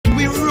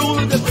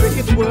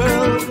cricket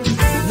world.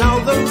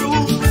 Now the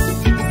rules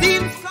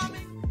seem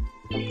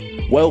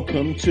coming.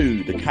 Welcome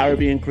to the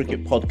Caribbean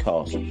Cricket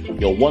Podcast,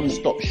 your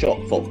one-stop shop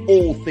for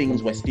all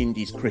things West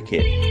Indies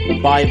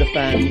cricket. By the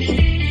fans,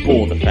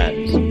 for the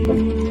fans.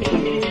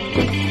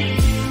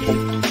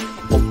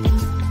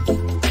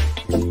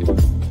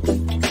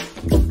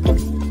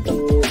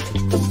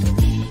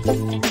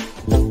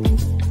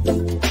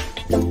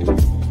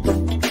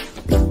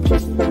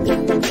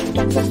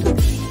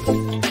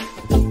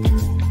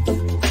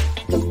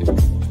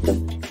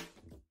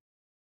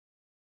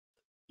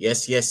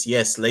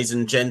 Yes, ladies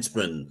and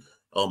gentlemen.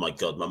 Oh my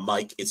God, my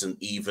mic isn't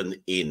even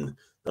in.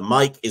 The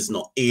mic is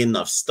not in.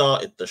 I've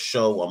started the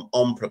show. I'm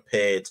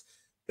unprepared.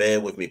 Bear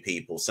with me,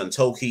 people.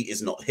 Santoki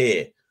is not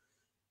here.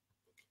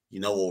 You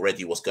know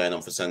already what's going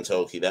on for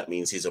Santoki. That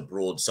means he's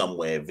abroad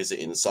somewhere,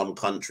 visiting some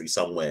country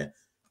somewhere.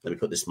 Let me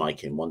put this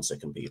mic in. 1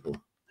 second, people.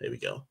 Here we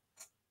go.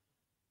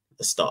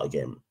 Let's start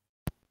again.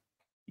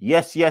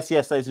 Yes,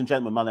 ladies and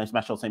gentlemen. My name is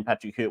Machel St.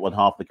 Patrick here at one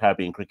half of the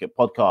Caribbean Cricket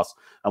Podcast.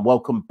 And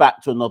welcome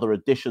back to another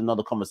edition,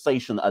 another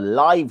conversation, a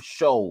live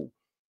show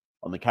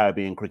on the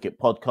Caribbean Cricket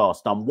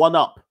Podcast. I'm one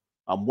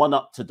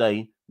up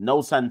today. No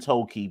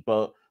Santoki,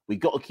 but we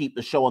got to keep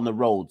the show on the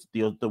road.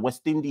 The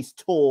West Indies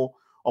tour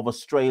of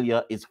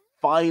Australia is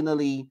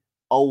finally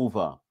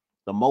over.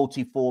 The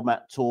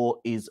multi-format tour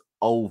is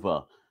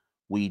over.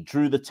 We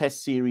drew the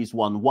Test Series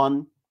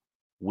 1-1.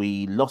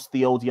 We lost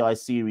the ODI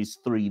Series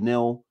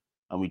 3-0.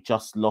 And we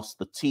just lost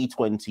the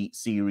T20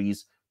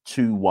 Series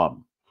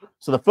 2-1.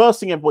 So the first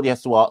thing everybody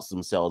has to ask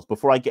themselves,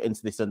 before I get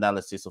into this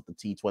analysis of the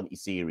T20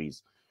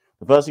 Series,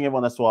 the first thing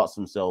everyone has to ask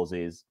themselves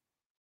is,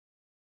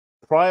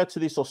 prior to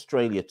this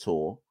Australia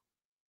tour,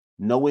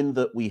 knowing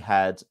that we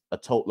had a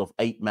total of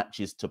 8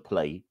 matches to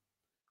play,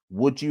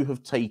 would you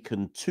have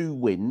taken 2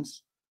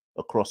 wins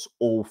across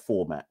all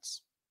formats?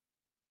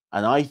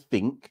 And I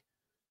think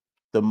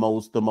the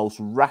most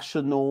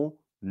rational,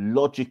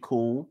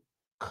 logical,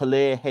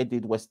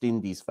 clear-headed West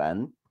Indies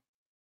fan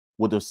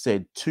would have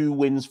said 2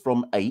 wins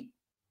from 8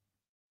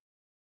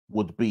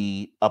 would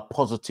be a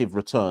positive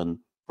return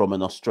from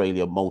an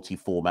Australia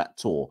multi-format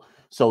tour.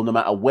 So no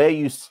matter where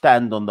you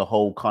stand on the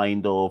whole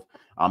kind of,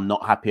 I'm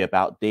not happy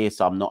about this,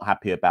 I'm not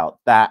happy about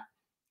that,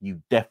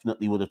 you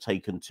definitely would have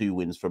taken 2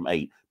 wins from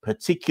 8,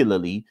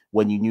 particularly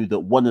when you knew that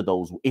one of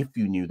those, if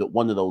you knew that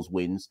one of those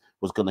wins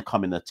was going to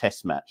come in a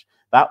test match.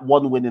 That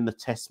 1 win in the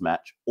test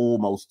match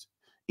almost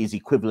is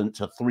equivalent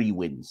to 3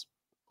 wins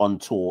on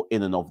tour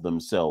in and of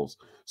themselves.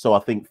 So I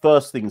think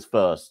first things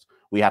first,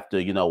 we have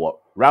to, you know what,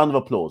 round of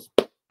applause.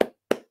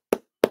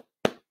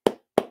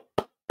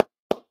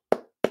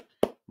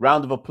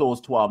 Round of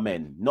applause to our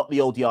men, not the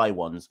ODI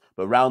ones,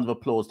 but round of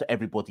applause to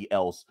everybody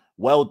else.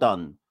 Well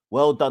done.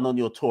 Well done on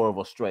your tour of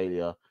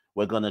Australia.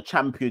 We're going to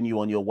champion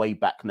you on your way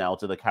back now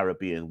to the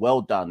Caribbean.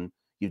 Well done.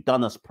 You've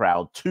done us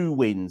proud. 2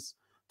 wins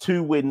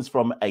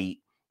from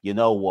 8. You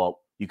know what?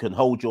 You can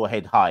hold your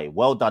head high.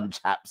 Well done,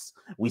 chaps.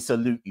 We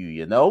salute you,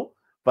 you know?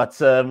 But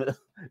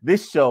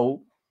this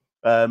show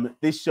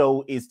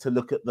is to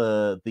look at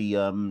the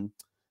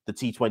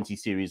T20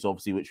 series,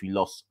 obviously, which we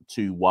lost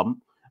 2-1,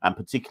 and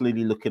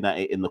particularly looking at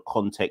it in the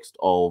context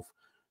of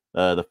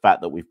the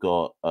fact that we've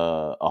got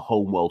a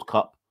home World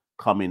Cup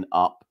coming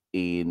up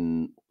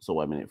in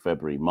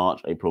February,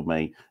 March, April,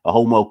 May, a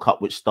home World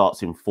Cup which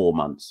starts in 4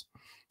 months.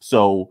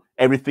 So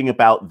everything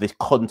about this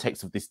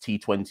context of this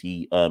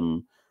T20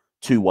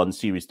 2-1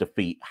 series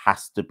defeat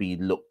has to be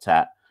looked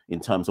at in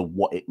terms of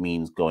what it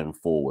means going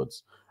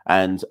forwards.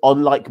 And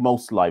unlike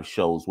most live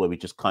shows where we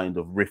just kind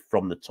of riff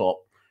from the top,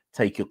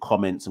 take your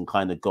comments and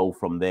kind of go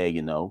from there,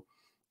 you know,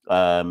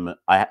 I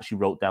actually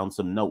wrote down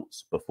some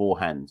notes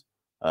beforehand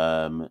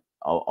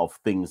of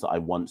things that I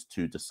want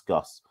to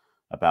discuss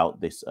about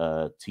this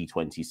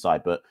T20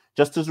 side. But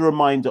just as a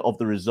reminder of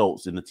the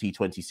results in the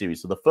T20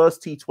 series. So the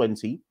first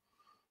T20,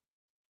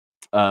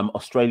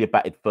 Australia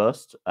batted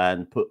first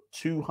and put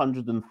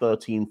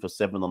 213 for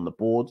 7 on the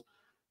board.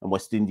 And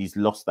West Indies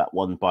lost that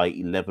one by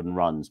 11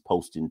 runs,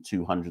 posting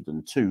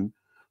 202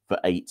 for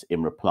 8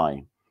 in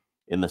reply.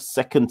 In the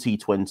second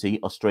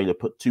T20, Australia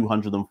put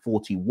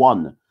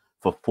 241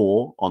 for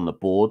 4 on the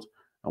board,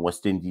 and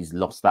West Indies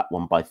lost that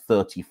one by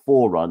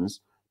 34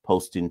 runs,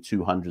 posting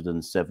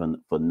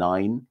 207 for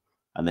 9.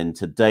 And then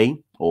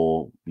today,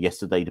 or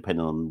yesterday,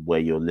 depending on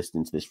where you're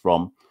listening to this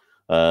from,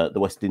 the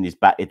West Indies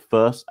batted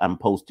first and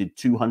posted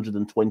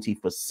 220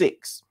 for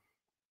 6.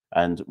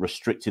 And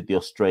restricted the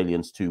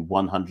Australians to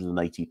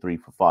 183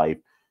 for 5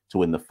 to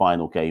win the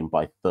final game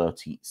by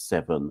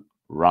 37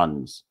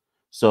 runs.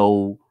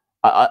 So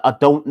I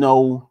don't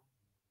know.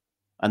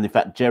 And in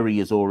fact, Jerry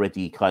has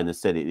already kind of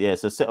said it. Yeah,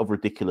 it's a set of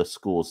ridiculous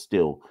scores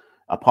still.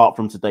 Apart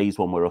from today's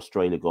one where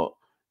Australia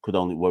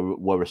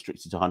were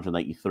restricted to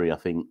 183, I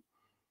think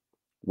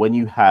when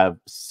you have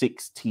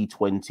 6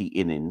 T20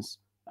 innings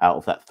out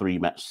of that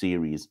 3-match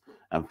series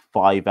and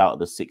 5 out of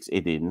the 6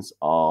 innings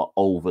are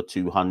over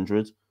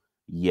 200,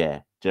 yeah,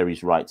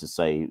 Jerry's right to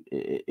say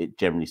it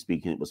generally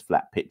speaking, it was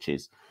flat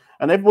pitches.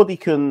 And everybody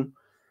can,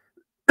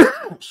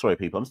 sorry,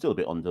 people, I'm still a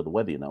bit under the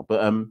weather now,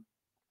 but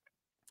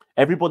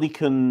everybody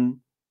can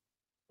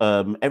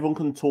everyone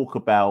can talk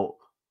about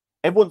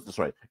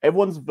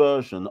everyone's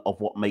version of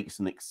what makes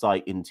an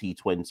exciting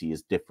T20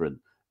 is different.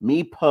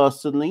 Me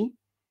personally,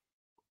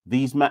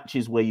 these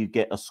matches where you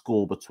get a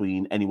score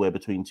anywhere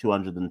between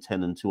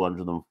 210 and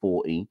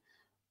 240,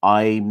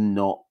 I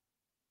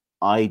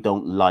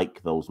don't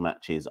like those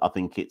matches. I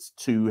think it's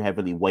too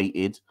heavily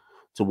weighted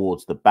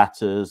towards the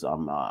batters.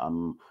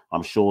 I'm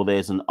sure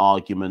there's an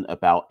argument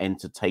about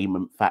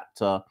entertainment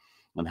factor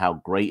and how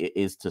great it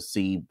is to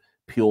see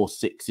pure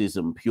sixes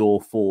and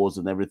pure fours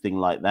and everything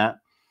like that.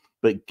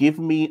 But give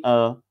me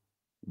a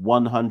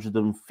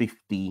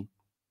 150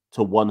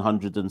 to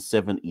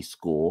 170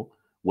 score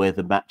where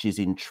the match is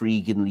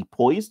intriguingly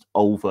poised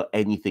over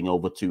anything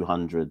over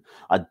 200.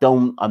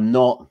 I'm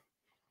not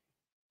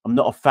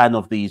a fan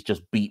of these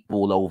just beat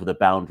ball over the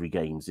boundary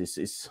games.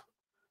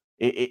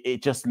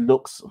 It just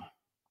looks,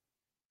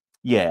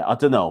 yeah, I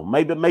don't know.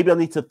 Maybe I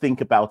need to think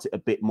about it a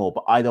bit more,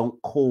 but I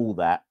don't call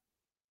that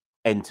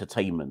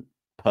entertainment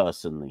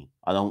personally.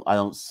 I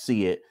don't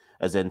see it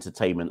as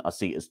entertainment. I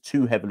see it as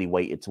too heavily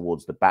weighted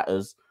towards the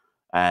batters.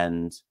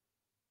 And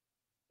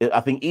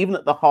I think even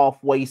at the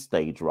halfway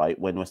stage, right,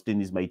 when West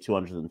Indies made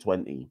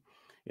 220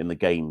 in the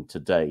game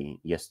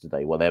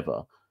yesterday,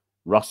 whatever,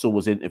 Russell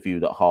was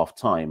interviewed at half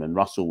time, and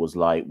Russell was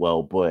like,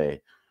 well,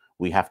 boy,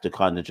 we have to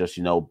kind of just,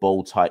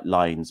 bowl tight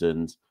lines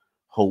and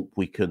hope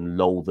we can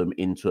lull them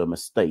into a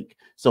mistake.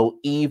 So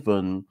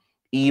even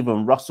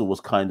Russell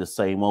was kind of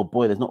saying, well,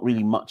 boy, there's not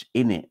really much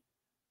in it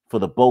for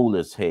the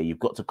bowlers here. You've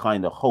got to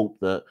kind of hope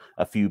that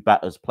a few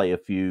batters play a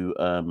few,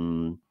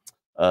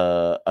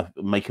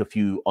 make a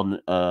few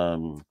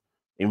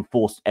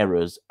enforced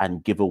errors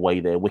and give away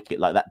their wicket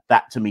like that.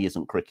 That to me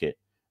isn't cricket.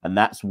 And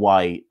that's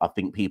why I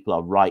think people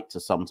are right to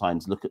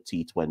sometimes look at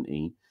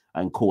T20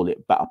 and call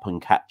it bat up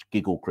and catch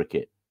giggle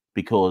cricket,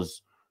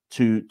 because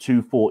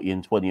 240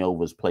 in 20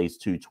 overs plays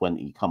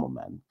 220. Come on,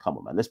 man.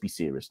 Let's be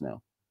serious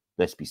now.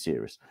 Let's be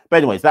serious. But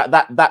anyways,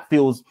 that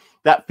feels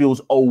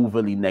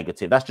overly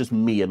negative. That's just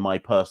me and my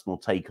personal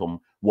take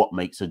on what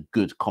makes a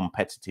good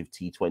competitive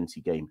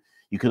T20 game.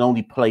 You can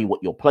only play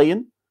what you're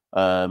playing,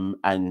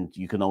 and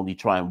you can only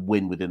try and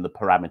win within the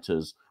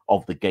parameters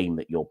of the game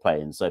that you're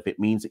playing. So if it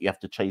means that you have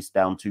to chase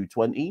down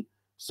 220,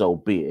 so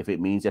be it. If it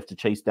means you have to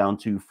chase down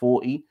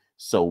 240,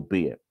 so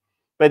be it.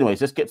 But anyways,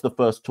 let's get to the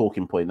first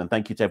talking point. And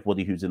thank you to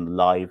everybody who's in the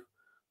live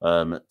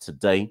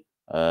today.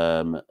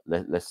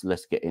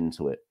 Let's get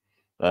into it.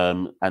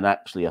 And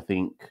actually, I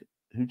think,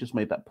 who just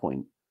made that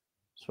point?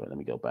 Sorry, let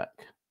me go back.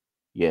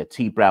 Yeah,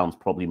 T. Brown's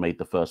probably made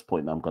the first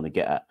point that I'm going to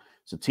get at.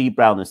 So T.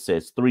 Brown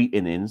says 3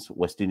 innings,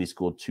 West Indies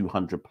scored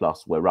 200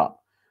 plus, we're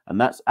up.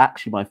 And that's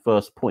actually my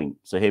first point.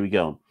 So here we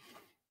go.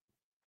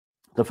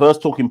 The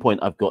first talking point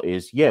I've got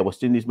is, yeah,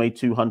 West Indies made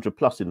 200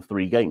 plus in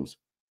 3 games.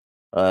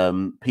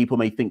 People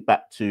may think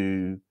back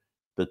to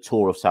the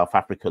tour of South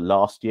Africa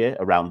last year,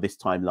 around this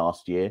time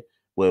last year,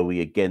 where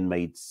we again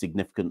made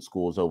significant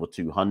scores over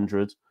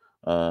 200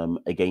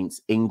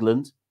 against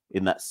England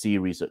in that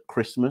series at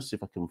Christmas.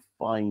 If I can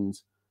find,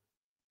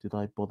 did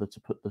I bother to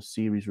put the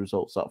series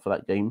results up for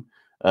that game?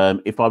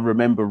 If I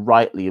remember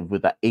rightly,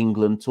 with that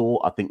England tour,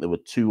 I think there were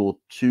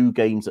two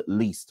games at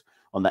least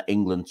on that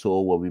England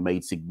tour where we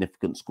made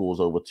significant scores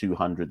over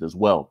 200 as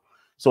well.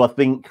 So I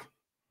think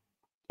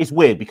it's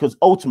weird because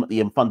ultimately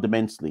and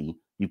fundamentally,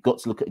 you've got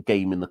to look at a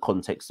game in the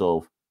context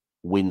of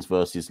wins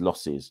versus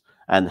losses.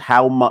 And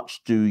how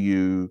much do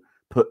you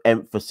put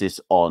emphasis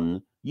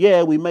on,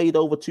 yeah, we made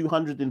over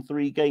 200 in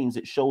 3 games.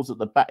 It shows that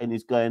the batting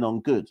is going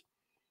on good.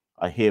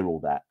 I hear all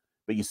that.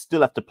 But you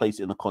still have to place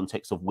it in the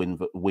context of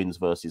wins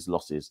versus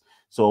losses.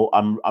 So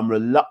I'm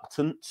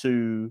reluctant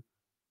to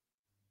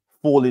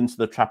fall into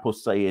the trap of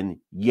saying,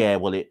 yeah,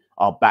 well,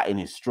 our batting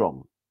is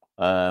strong.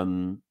 Let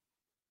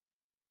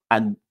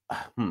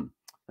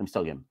me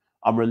start again.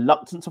 I'm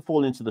reluctant to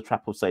fall into the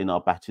trap of saying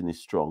our batting is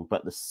strong,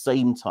 but at the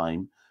same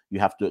time, you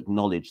have to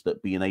acknowledge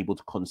that being able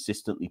to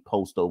consistently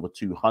post over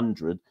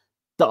 200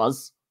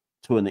 does,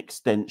 to an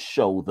extent,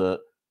 show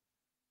that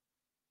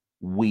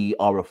we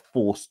are a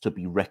force to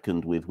be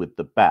reckoned with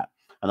the bat.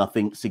 And I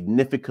think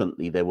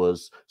significantly, there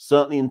was,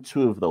 certainly in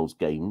 2 of those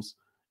games,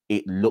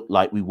 it looked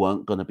like we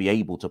weren't going to be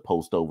able to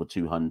post over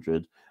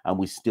 200, and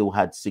we still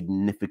had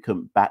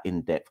significant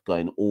batting depth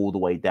going all the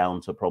way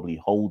down to probably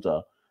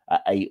Holder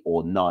at 8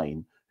 or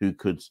 9, who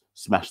could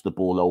smash the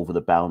ball over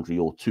the boundary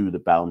or to the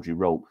boundary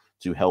rope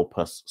to help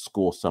us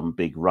score some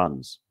big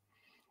runs.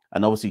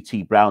 And obviously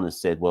T. Brown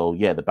has said, well,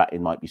 yeah, the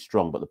batting might be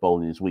strong, but the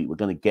bowling is weak. We're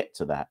going to get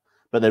to that.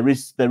 But there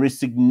is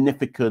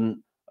significant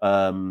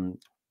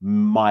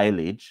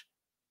mileage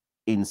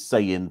in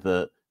saying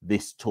that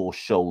this tour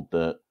showed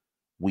that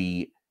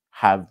we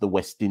have the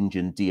West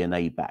Indian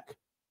DNA back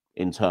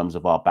in terms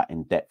of our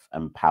batting depth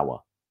and power.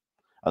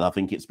 And I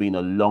think it's been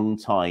a long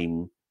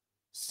time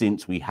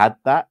since we had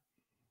that.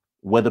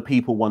 Whether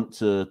people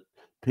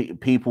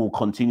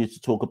continue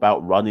to talk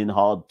about running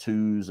hard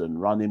 2s and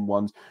running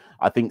 1s.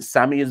 I think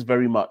Sammy has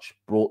very much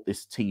brought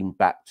this team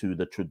back to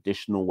the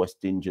traditional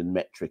West Indian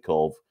metric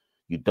of,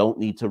 you don't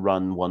need to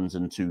run 1s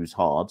and 2s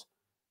hard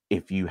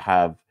if you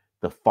have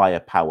the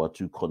firepower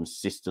to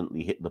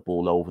consistently hit the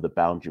ball over the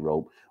boundary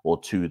rope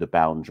or to the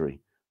boundary.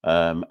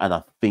 And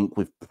I think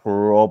we've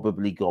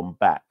probably gone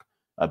back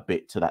a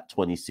bit to that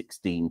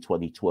 2016,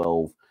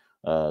 2012,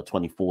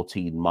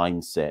 2014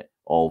 mindset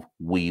of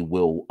we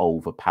will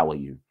overpower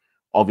you.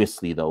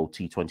 Obviously, though,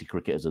 T20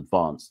 cricket has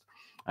advanced,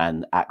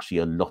 and actually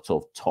a lot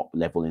of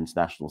top-level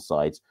international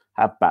sides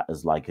have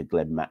batters like a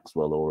Glenn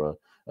Maxwell or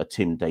a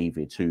Tim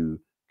David who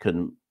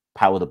can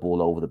power the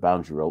ball over the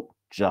boundary rope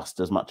just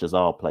as much as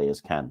our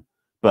players can.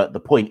 But the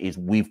point is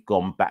we've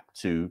gone back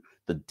to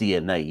the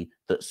DNA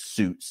that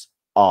suits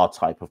our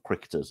type of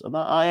cricketers. And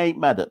I ain't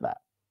mad at that.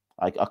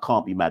 I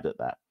can't be mad at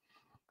that.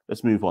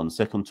 Let's move on.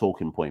 Second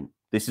talking point.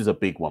 This is a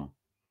big one.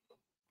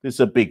 This is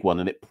a big one.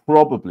 And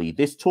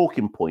this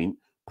talking point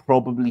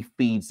probably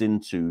feeds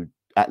into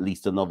at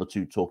least another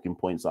 2 talking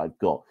points I've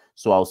got.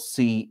 So I'll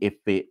see if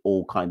it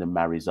all kind of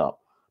marries up.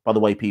 By the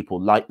way,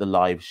 people, like the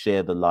live,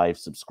 share the live,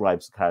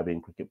 subscribe to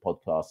Caribbean Cricket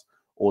Podcast,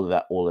 all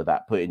of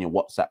that. Put in your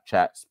WhatsApp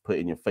chats, put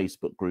in your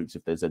Facebook groups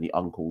if there's any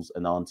uncles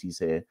and aunties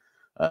here.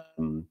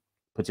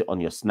 Put it on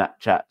your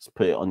Snapchats,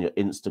 put it on your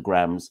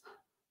Instagrams.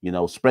 You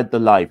know, spread the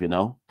live, you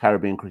know.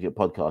 Caribbean Cricket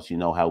Podcast, you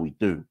know how we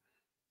do.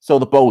 So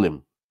the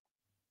bowling.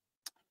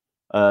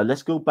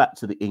 Let's go back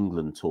to the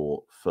England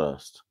tour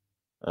first.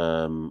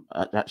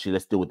 Actually,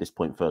 let's deal with this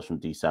point first from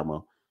D.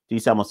 Samuel. D.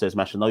 Samuel says,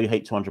 Machel, I know you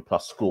hate 200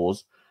 plus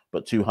scores,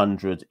 but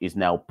 200 is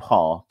now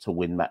par to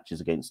win matches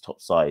against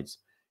top sides.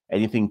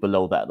 Anything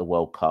below that at the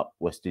World Cup,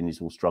 West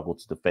Indies will struggle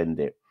to defend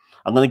it.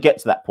 I'm going to get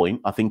to that point.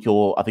 I think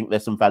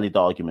there's some valid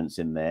arguments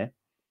in there.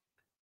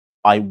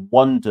 I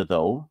wonder,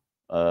 though,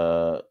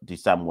 D.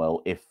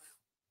 Samuel, if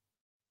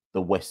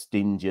the West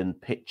Indian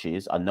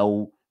pitches, I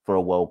know for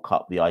a World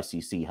Cup, the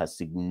ICC has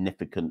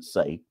significant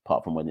say,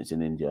 apart from when it's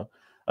in India.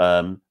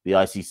 The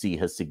ICC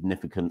has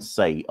significant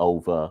say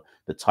over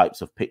the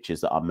types of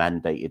pitches that are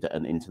mandated at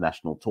an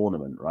international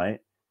tournament, right?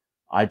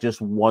 I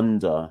just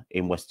wonder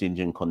in West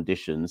Indian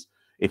conditions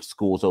if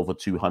scores over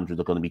 200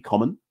 are going to be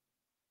common.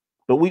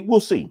 But we'll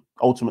see.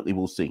 Ultimately,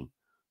 we'll see.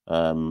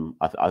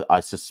 I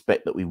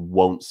suspect that we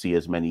won't see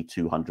as many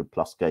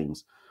 200-plus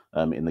games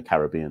in the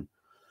Caribbean.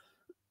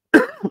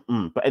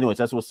 But anyways,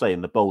 as I was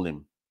saying, the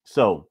bowling.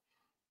 So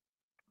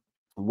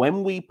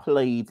when we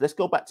played, let's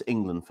go back to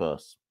England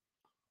first.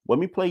 When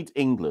we played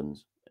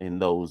England in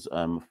those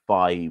 5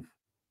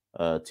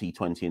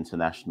 T20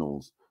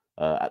 internationals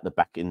at the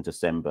back in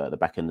December, at the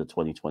back end of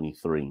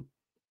 2023,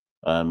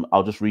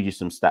 I'll just read you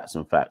some stats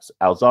and facts.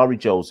 Alzari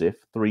Joseph,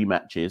 3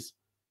 matches,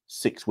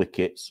 6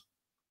 wickets.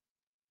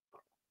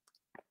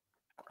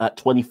 At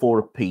 24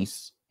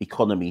 apiece,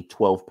 economy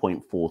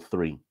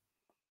 12.43.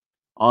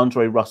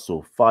 Andre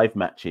Russell, 5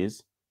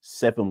 matches,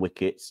 7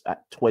 wickets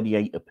at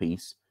 28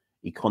 apiece,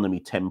 economy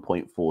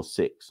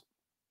 10.46.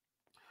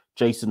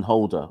 Jason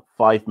Holder,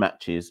 5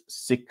 matches,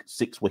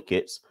 6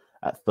 wickets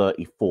at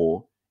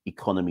 34,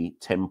 economy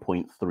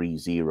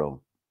 10.30.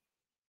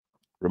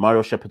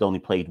 Romario Shepherd only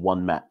played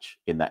 1 match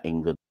in that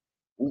England.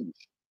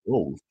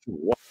 Oh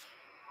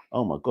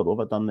my God, what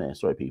have I done there?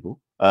 Sorry, people.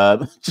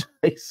 Romario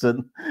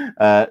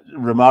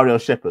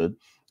Shepherd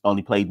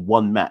only played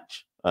 1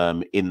 match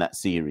in that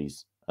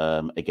series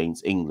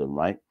against England,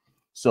 right?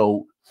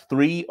 So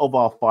 3 of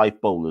our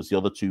 5 bowlers, the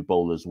other 2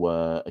 bowlers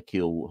were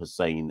Akil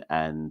Hussain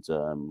and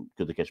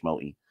Gudakesh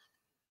Moti.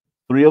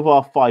 3 of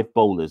our 5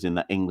 bowlers in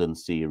that England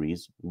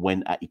series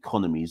went at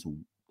economies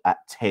at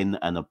 10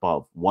 and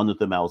above. One of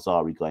them,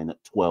 Alzari, going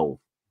at 12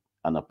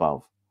 and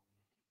above.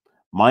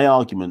 My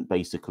argument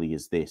basically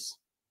is this.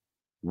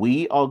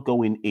 We are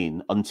going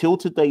in, until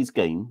today's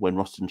game, when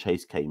Roston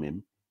Chase came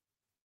in,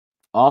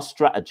 our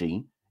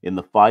strategy in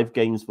the 5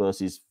 games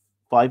versus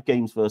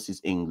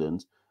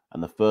England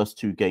and the first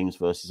 2 games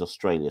versus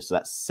Australia, so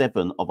that's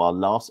 7 of our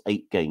last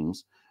 8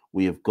 games,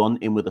 we have gone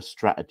in with a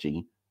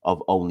strategy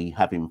of only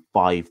having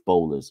 5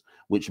 bowlers,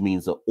 which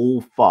means that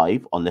all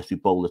 5, unless we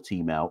bowl a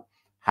team out,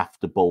 have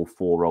to bowl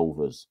 4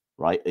 overs,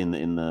 right? In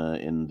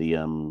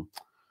the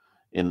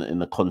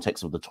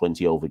context of the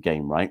 20-over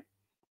game, right?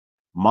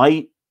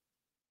 My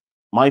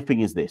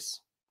thing is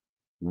this.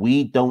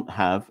 We don't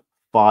have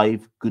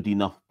 5 good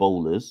enough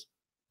bowlers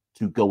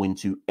to go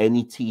into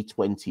any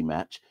T20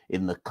 match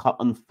in the cut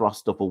and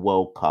thrust of a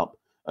World Cup,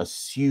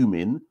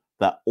 assuming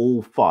that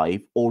all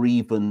 5 or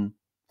even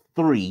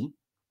 3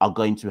 are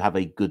going to have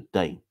a good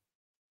day.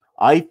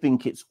 I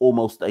think it's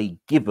almost a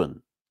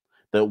given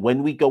that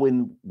when we go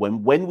in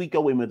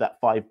with that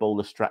 5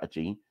 bowler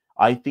strategy,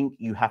 I think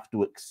you have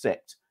to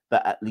accept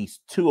that at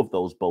least 2 of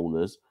those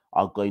bowlers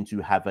are going to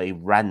have a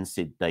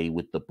rancid day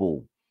with the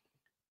ball.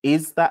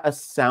 Is that a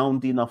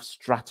sound enough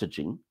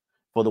strategy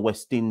for the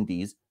West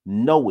Indies,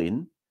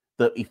 knowing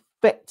that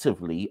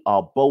effectively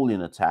our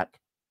bowling attack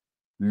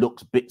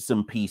looks bits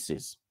and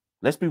pieces?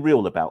 Let's be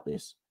real about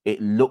this.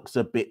 It looks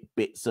a bit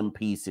bits and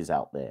pieces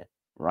out there,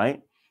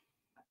 right?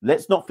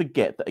 Let's not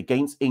forget that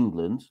against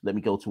England, let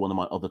me go to one of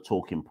my other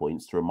talking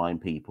points to remind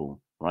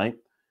people, right?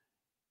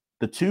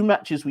 The 2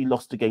 matches we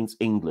lost against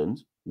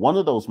England, one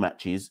of those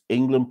matches,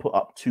 England put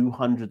up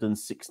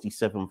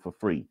 267 for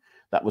free.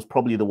 That was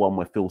probably the one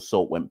where Phil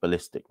Salt went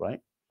ballistic,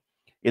 right?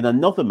 In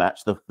another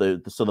match, the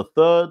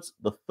third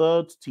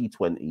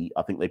T20,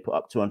 I think they put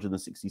up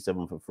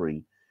 267 for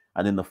free,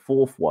 and in the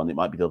fourth one, it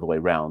might be the other way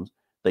around,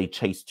 they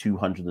chased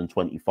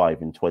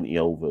 225 in 20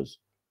 overs.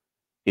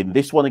 In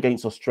this one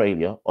against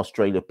Australia,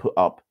 Australia put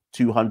up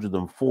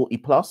 240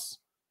 plus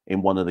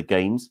in one of the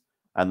games,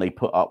 and they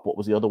put up, what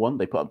was the other one?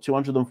 They put up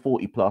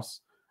 240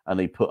 plus, and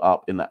they put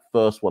up, in that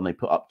first one, they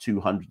put up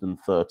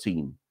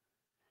 213.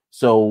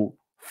 So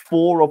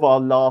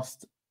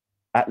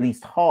at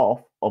least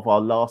half of our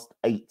last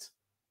 8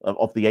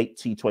 of the 8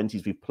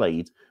 T20s we've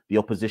played, the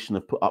opposition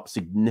have put up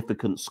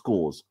significant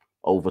scores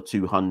over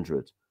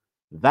 200.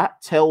 That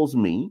tells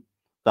me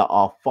that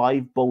our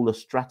 5-bowler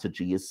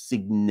strategy is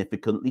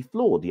significantly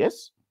flawed.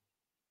 Yes,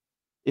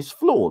 it's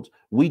flawed.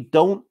 We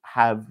don't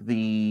have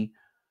the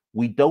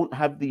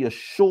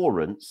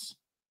assurance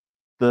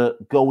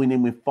that going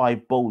in with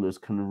 5 bowlers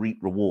can reap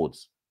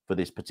rewards for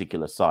this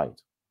particular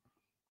side.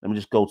 Let me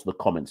just go to the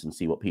comments and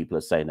see what people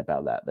are saying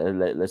about that.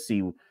 Let's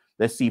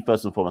see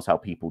first and foremost how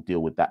people deal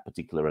with that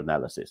particular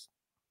analysis.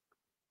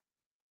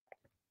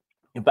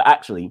 But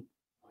actually,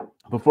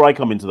 before I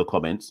come into the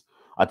comments,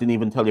 I didn't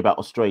even tell you about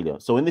Australia.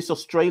 So in this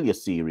Australia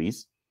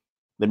series,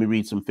 let me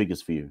read some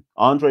figures for you.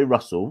 Andre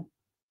Russell,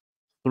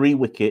 3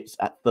 wickets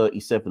at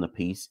 37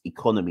 apiece,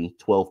 economy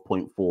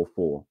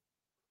 12.44.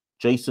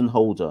 Jason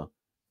Holder,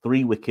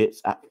 3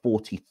 wickets at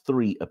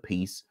 43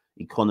 apiece,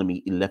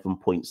 economy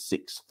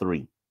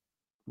 11.63.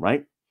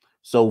 Right?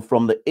 So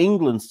from the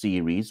England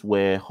series,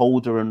 where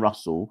Holder and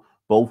Russell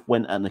both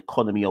went an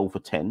economy over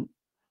 10,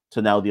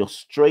 to now the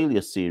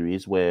Australia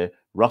series, where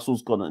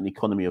Russell's got an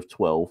economy of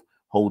 12,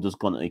 Holder's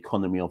got an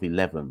economy of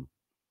 11.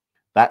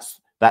 That's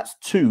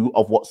 2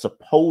 of what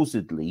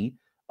supposedly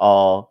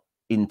are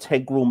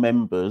integral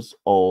members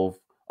of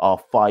our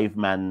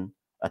 5-man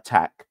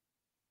attack,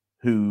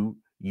 who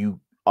you,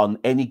 on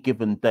any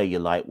given day,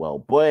 you're like, well,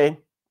 boy,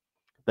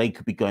 they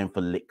could be going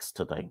for licks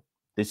today.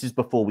 This is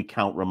before we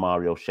count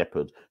Romario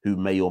Shepherd, who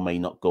may or may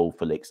not go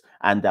for licks,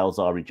 and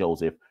Alzari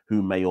Joseph,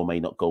 who may or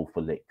may not go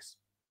for licks.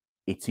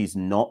 It is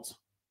not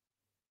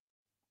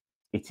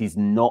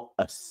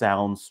a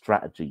sound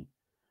strategy.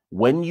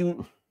 When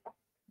you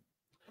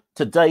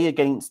today in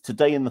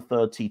the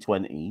third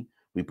T20,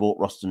 we brought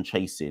Roston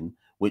Chase in,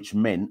 which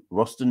meant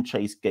Roston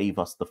Chase gave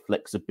us the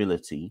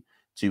flexibility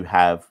to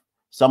have.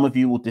 Some of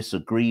you will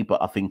disagree,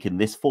 but I think in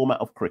this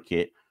format of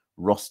cricket,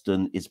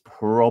 Roston is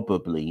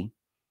probably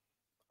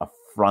a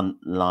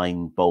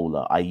frontline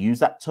bowler. I use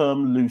that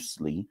term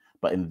loosely,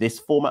 but in this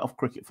format of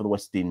cricket for the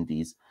West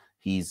Indies,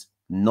 he's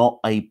not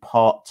a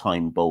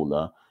part-time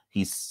bowler.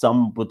 He's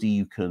somebody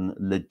you can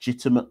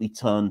legitimately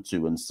turn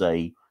to and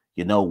say,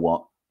 you know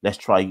what, let's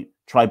try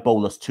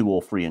bowl us 2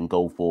 or 3 and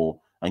go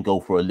for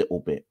a little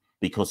bit,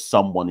 because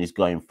someone is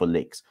going for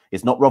licks.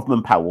 It's not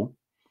Rovman Powell.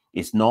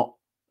 It's not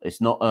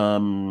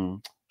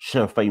Sherfane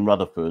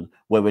Rutherford,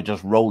 where we're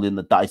just rolling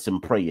the dice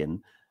and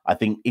praying. I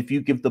think if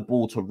you give the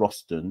ball to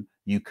Roston,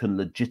 you can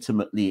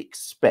legitimately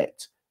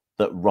expect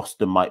that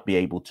Roston might be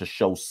able to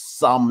show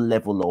some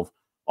level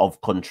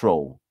of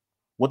control.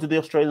 What did the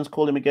Australians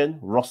call him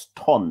again?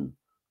 Roston.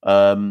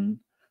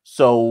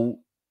 So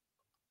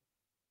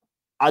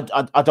I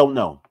don't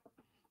know.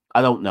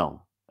 I don't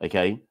know.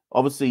 Okay.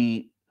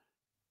 Obviously,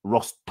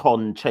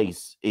 Roston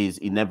Chase is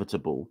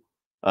inevitable.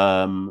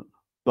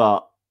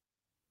 But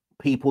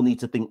people need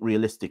to think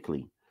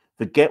realistically.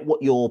 Forget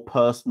what your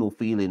personal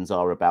feelings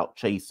are about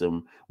Chase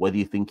and whether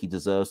you think he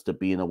deserves to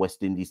be in a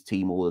West Indies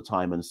team all the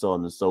time and so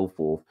on and so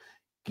forth.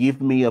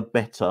 Give me a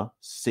better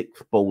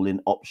 6th bowling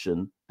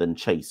option than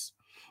Chase.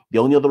 The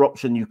only other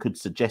option you could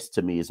suggest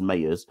to me is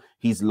Mayers.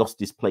 He's lost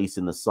his place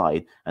in the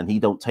side and he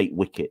don't take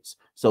wickets.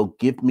 So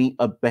give me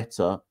a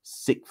better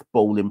 6th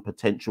bowling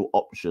potential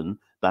option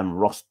than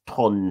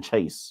Roston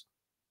Chase.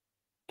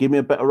 Give me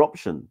a better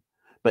option.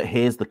 But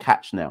here's the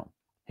catch now.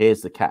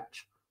 Here's the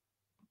catch.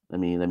 Let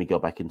me go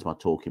back into my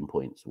talking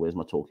points. Where's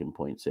my talking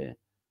points here?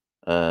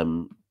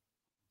 The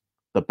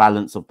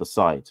balance of the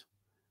side.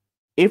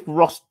 If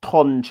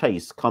Roston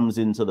Chase comes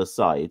into the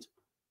side,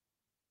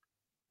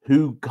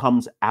 who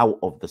comes out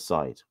of the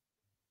side?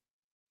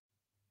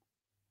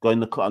 Let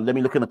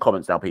me look in the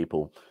comments now,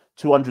 people.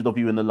 200 of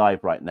you in the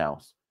live right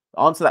now.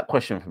 Answer that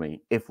question for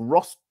me. If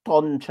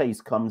Roston Chase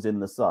comes in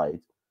the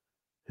side,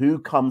 who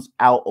comes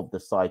out of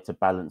the side to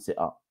balance it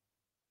up?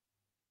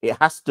 It's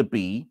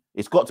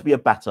got to be a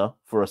batter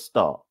for a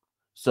start.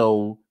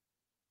 So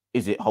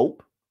is it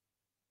Hope?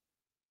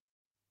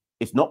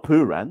 It's not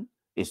Pooran.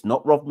 It's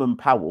not Rovman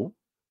Powell.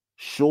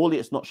 Surely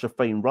it's not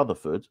Sherfane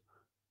Rutherford.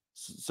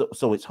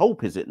 So it's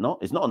Hope, is it not?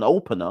 It's not an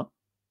opener,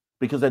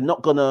 because they're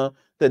not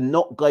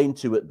going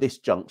to at this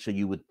juncture,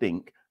 you would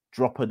think,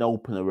 drop an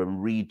opener and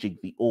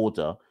rejig the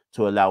order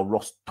to allow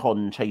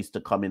Roston Chase to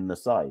come in the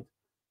side.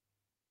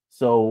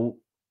 So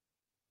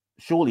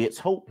surely it's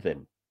Hope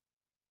then.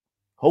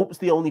 Hope's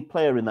the only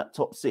player in that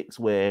top 6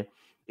 where,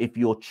 if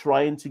you're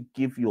trying to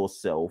give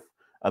yourself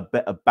a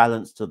better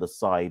balance to the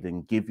side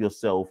and give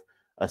yourself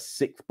a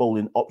 6th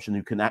bowling option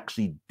who can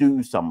actually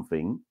do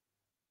something,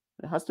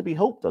 it has to be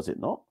Hope, does it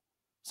not?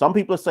 Some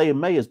people are saying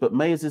Mayers, but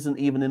Mayers isn't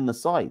even in the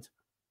side.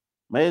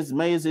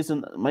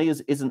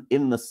 Mayers isn't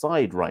in the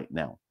side right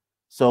now,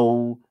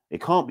 so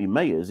it can't be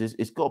Mayers.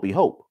 It's got to be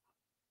Hope.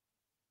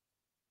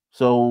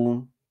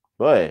 So,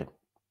 boy,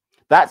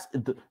 that's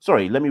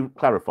sorry. Let me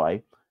clarify.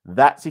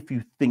 That's if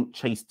you think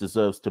Chase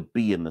deserves to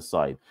be in the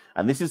side,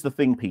 and this is the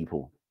thing,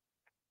 people.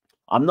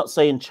 I'm not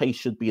saying Chase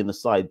should be in the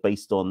side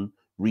based on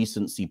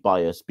recency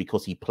bias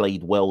because he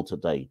played well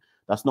today.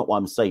 That's not what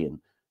I'm saying.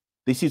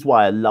 This is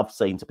why I love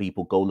saying to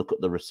people, go look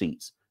at the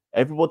receipts.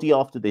 Everybody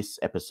after this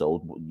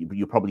episode,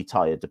 you're probably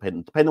tired,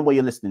 depending on where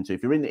you're listening to.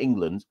 If you're in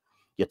England,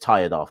 you're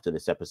tired after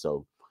this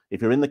episode.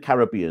 If you're in the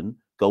Caribbean,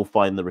 go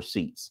find the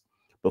receipts.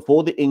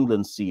 Before the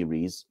England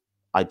series,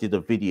 I did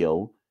a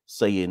video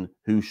saying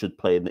who should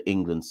play in the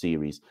England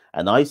series.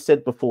 And I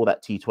said before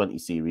that T20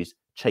 series,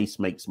 Chase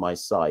makes my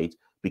side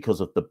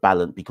because of the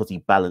balance, because he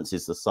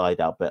balances the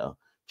side out better.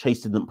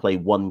 Chase didn't play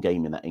one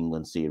game in that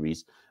England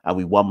series, and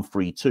we won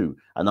 3-2.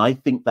 And I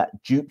think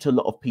that duped a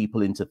lot of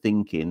people into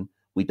thinking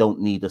we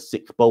don't need a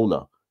sixth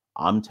bowler.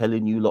 I'm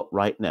telling you lot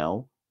right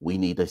now, we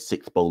need a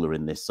sixth bowler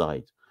in this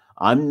side.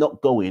 I'm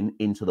not going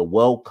into the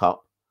World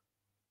Cup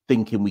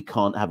thinking we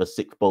can't have a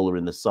sixth bowler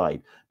in the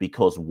side,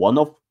 because one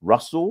of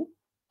Russell,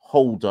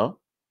 Holder,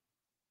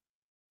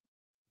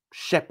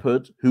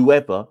 Shepherd,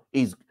 whoever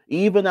is,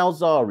 even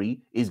Alzari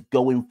is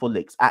going for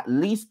licks. At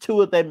least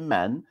two of them,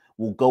 man,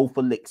 will go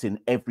for licks in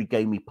every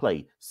game we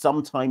play,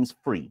 sometimes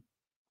 3.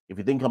 If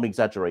you think I'm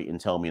exaggerating,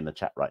 tell me in the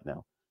chat right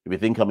now. If you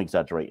think I'm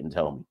exaggerating,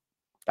 tell me.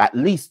 At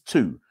least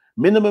 2.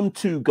 Minimum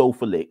 2 go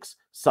for licks,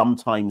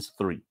 sometimes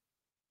 3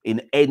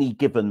 in any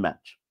given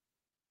match.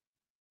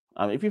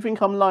 If you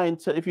think I'm lying,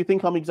 if you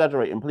think I'm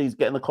exaggerating, please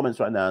get in the comments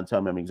right now and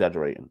tell me I'm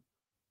exaggerating.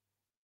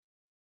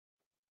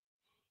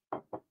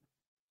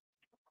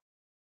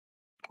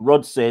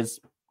 Rod says,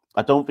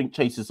 I don't think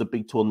Chase is a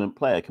big tournament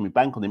player. Can we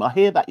bank on him? I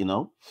hear that, you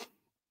know.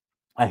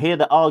 I hear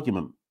the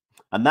argument.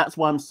 And that's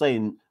why I'm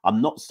saying,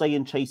 I'm not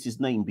saying Chase's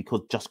name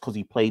because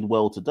he played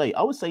well today.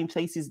 I was saying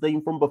Chase's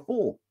name from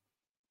before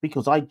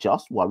because I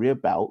just worry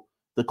about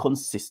the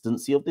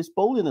consistency of this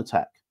bowling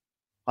attack.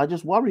 I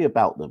just worry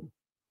about them.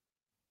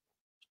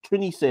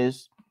 Trini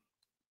says,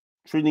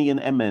 Trini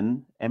and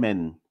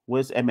MN,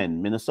 where's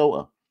MN?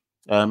 Minnesota.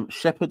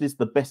 Shepherd is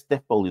the best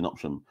death bowling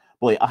option.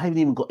 Boy, I haven't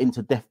even got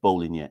into death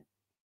bowling yet.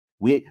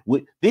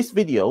 This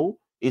video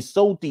is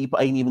so deep,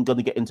 I ain't even going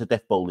to get into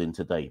death bowling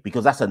today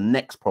because that's a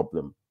next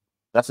problem.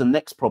 That's a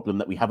next problem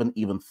that we haven't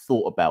even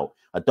thought about.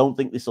 I don't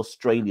think this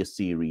Australia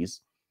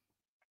series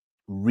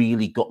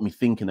really got me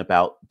thinking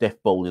about death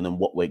bowling and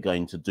what we're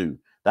going to do.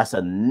 That's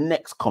a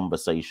next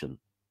conversation.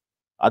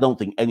 I don't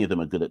think any of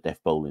them are good at death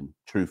bowling,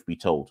 truth be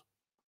told.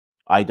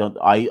 I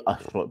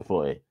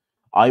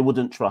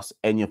wouldn't trust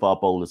any of our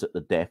bowlers at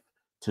the death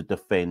to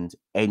defend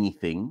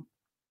anything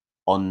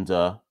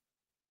under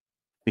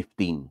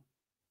 15.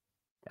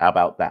 How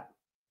about that?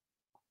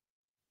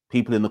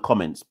 People in the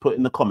comments, put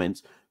in the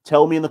comments,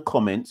 tell me in the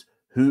comments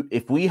who,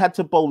 if we had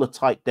to bowl a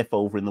tight death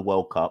over in the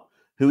World Cup,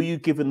 who are you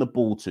giving the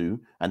ball to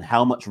and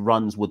how much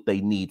runs would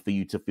they need for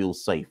you to feel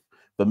safe?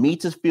 For me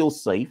to feel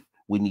safe,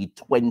 we need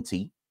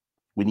 20.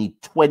 We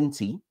need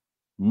 20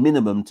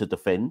 minimum to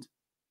defend.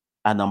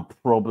 And I'm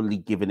probably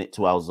giving it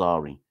to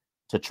Alzari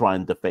to try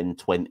and defend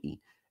 20.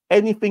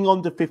 Anything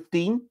under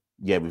 15,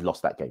 yeah, we've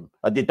lost that game.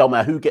 It don't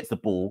matter who gets the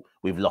ball,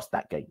 we've lost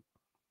that game.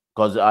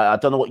 Because I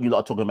don't know what you lot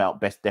are talking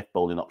about, best death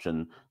bowling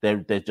option.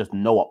 There's just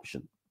no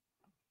option.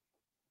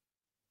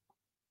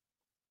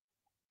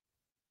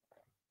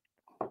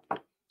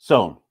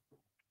 So,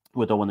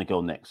 where do I want to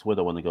go next? Where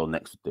do I want to go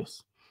next with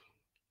this?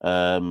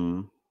 Where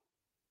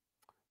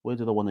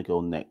did I want to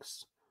go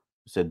next?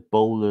 I said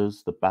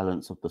bowlers, the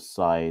balance of the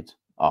side.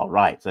 All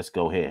right, let's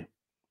go here.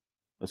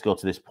 Let's go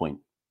to this point.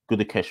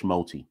 Gudakesh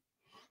Moti.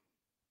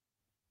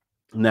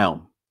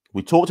 Now,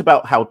 we talked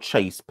about how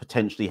Chase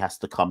potentially has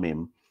to come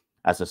in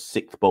as a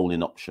sixth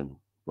bowling option,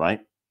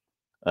 right?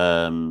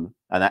 And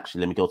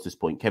actually, let me go to this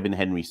point. Kevin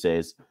Henry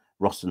says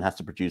Roston has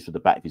to produce with the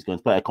bat if he's going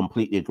to play. I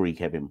completely agree,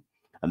 Kevin.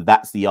 And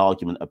that's the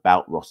argument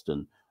about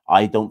Roston.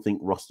 I don't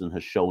think Roston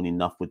has shown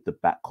enough with the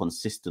bat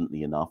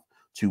consistently enough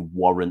to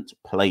warrant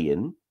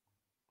playing,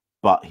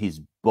 but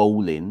his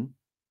bowling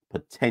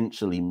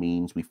potentially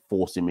means we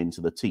force him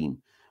into the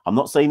team. I'm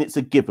not saying it's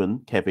a given,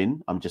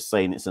 Kevin. I'm just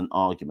saying it's an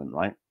argument,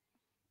 right?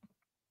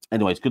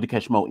 Anyways,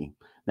 Gudakesh Moti.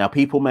 Now,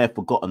 people may have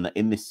forgotten that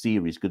in this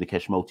series,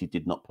 Gudakesh Moti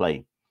did not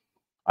play.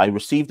 I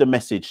received a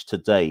message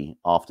today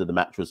after the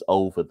match was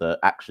over that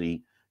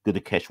actually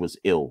Gudakesh was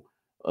ill.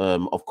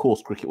 Of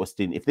course, Cricket West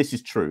Indies, if this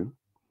is true,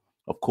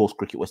 of course,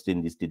 Cricket West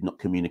Indies did not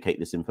communicate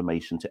this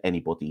information to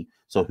anybody.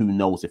 So who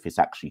knows if it's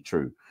actually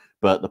true.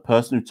 But the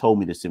person who told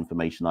me this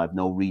information, I have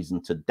no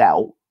reason to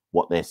doubt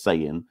what they're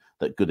saying,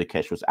 that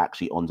Gudakesh was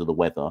actually under the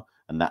weather,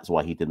 and that's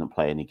why he didn't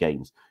play any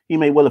games. He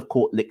may well have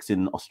caught licks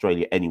in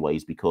Australia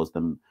anyways, because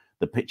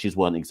the pitches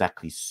weren't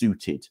exactly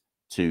suited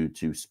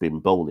to spin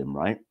bowling,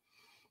 right?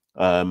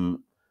 But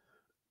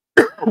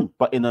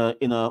in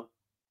a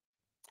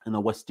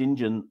West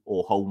Indian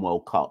or home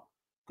World Cup,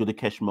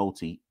 Gudakesh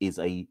Moti is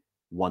a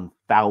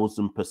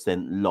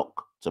 1000%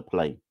 lock to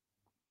play.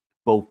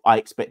 I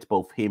expect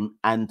both him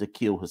and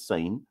Akil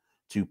Hussein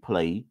to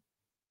play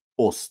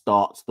or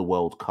start the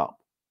World Cup.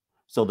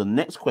 So the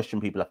next question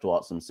people have to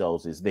ask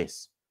themselves is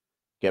this.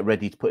 Get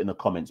ready to put in the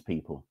comments,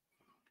 people.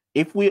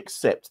 If we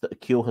accept that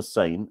Akil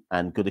Hussein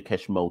and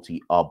Gudakesh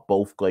Motie are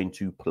both going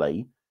to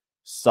play,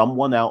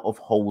 someone out of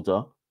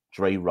Holder,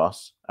 Dre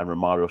Russ, and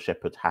Romario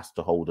Shepherd has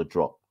to hold a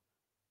drop.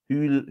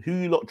 Who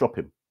you lot drop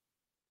him?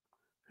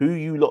 Who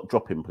you lot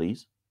drop him,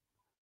 please?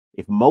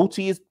 If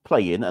Motie is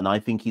playing, and I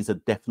think he's a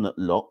definite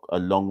lock,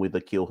 along with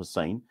Akil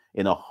Hussein,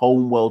 in a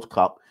home World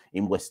Cup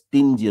in West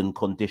Indian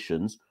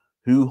conditions,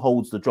 who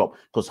holds the drop?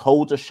 Because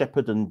Holder,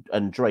 Shepherd,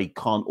 and Dre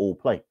can't all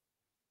play.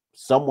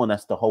 Someone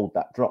has to hold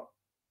that drop.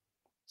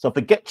 So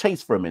forget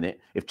Chase for a minute.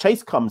 If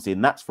Chase comes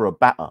in, that's for a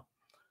batter.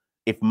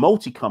 If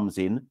Motie comes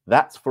in,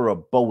 that's for a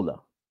bowler.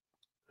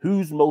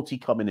 Who's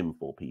Motie coming in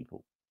for,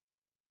 people?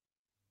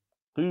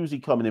 Who's he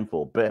coming in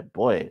for?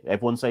 Boy,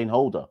 everyone's saying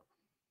Holder.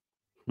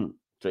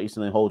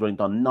 Jason and Holder ain't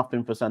done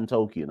nothing for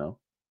Santoki, you know.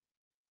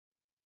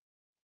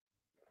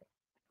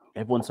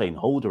 Everyone's saying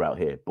Holder out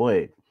here.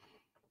 Boy,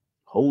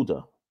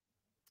 Holder.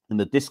 In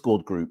the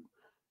Discord group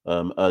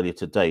earlier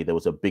today, there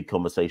was a big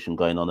conversation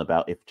going on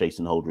about if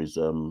Jason Holder is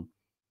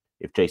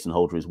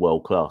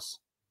world class.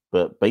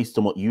 But based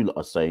on what you lot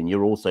are saying,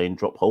 you're all saying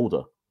drop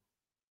Holder.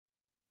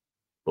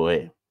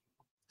 Boy,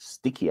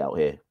 sticky out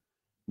here.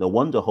 No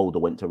wonder Holder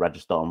went to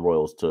Rajasthan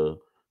Royals to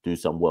do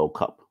some World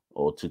Cup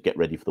or to get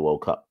ready for the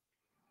World Cup.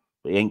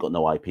 But he ain't got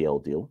no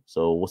IPL deal.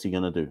 So what's he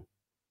going to do?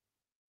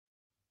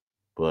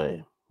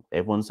 Boy,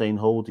 everyone's saying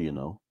Holder, you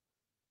know.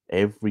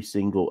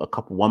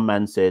 One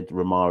man said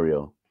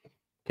Romario.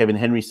 Kevin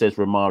Henry says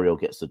Romario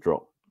gets the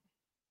drop.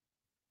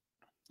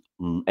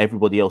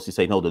 Everybody else is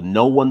saying Holder.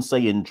 No one's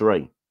saying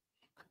Dre.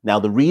 Now,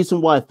 the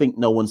reason why I think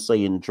no one's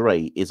saying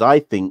Dre is I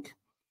think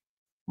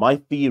my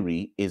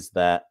theory is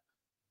that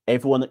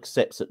everyone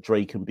accepts that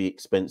Dre can be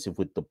expensive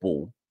with the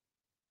ball,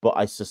 but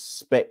I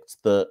suspect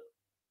that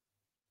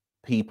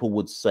people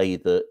would say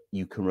that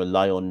you can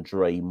rely on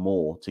Dre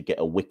more to get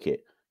a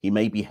wicket. He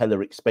may be hella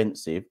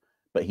expensive,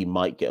 but he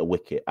might get a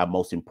wicket. And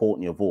most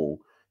importantly of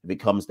all, if it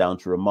comes down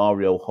to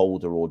Romario,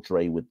 Holder, or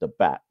Dre with the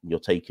bat, you're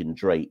taking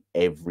Dre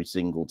every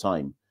single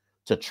time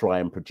to try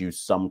and produce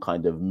some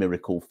kind of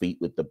miracle feat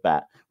with the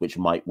bat, which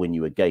might win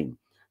you a game.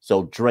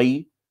 So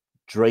Dre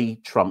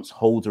trumps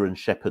Holder and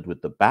Shepherd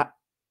with the bat.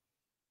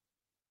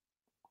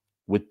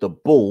 With the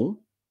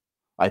ball,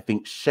 I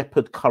think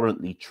Shepherd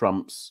currently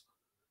trumps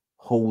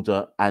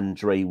Holder and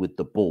Dre with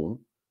the ball.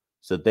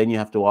 So then you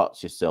have to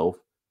ask yourself,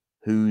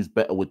 who's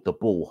better with the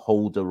ball,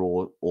 Holder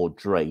or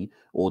Dre?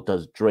 Or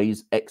does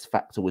Dre's X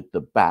factor with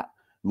the bat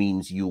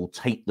means you'll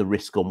take the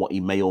risk on what he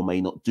may or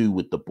may not do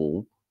with the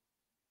ball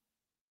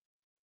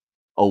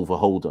over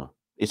Holder?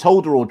 It's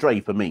Holder or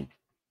Dre for me.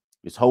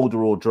 It's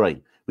Holder or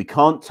Dre. We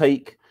can't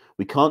take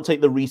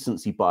the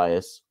recency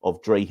bias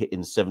of Dre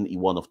hitting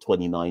 71 of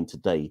 29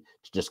 today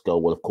to just go,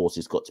 well, of course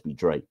it's got to be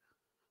Dre.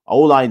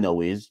 All I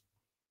know is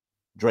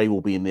Dre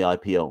will be in the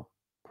IPL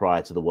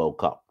prior to the World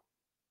Cup.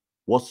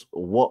 What's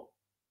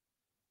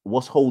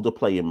Holder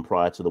playing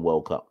prior to the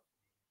World Cup?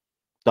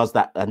 Does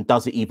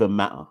it even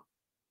matter?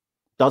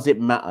 Does it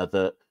matter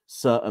that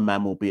certain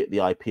man will be at the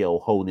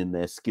IPL honing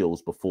their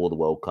skills before the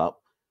World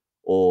Cup?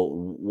 Or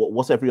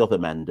what's every other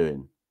man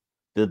doing?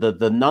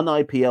 The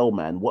non-IPL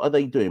man, what are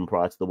they doing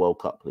prior to the World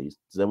Cup, please?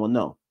 Does anyone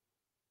know?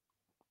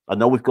 I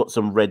know we've got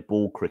some red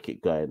ball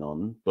cricket going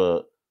on,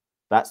 but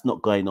that's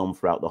not going on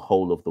throughout the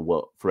whole of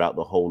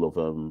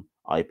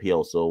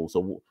IPL.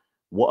 So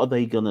what are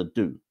they gonna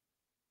do?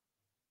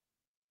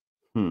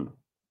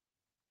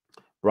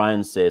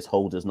 Brian says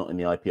Holder's not in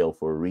the IPL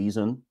for a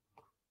reason.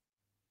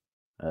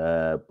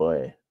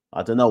 Boy,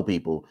 I don't know,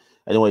 people.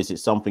 Anyways,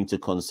 it's something to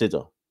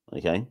consider.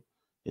 Okay,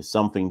 it's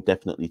something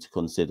definitely to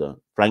consider.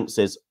 Frank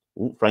says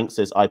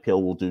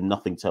IPL will do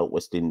nothing to help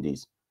West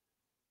Indies.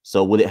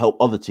 So will it help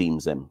other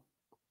teams then?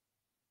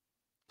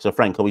 So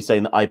Frank, are we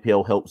saying that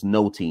IPL helps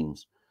no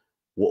teams?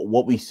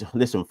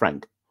 Listen,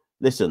 Frank.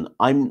 Listen,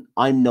 I'm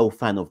no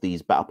fan of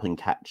these bat up and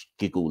catch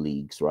giggle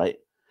leagues, right?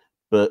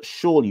 But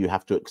surely you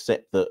have to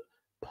accept that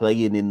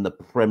playing in the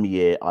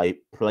Premier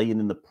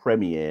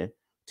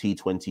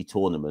T20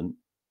 tournament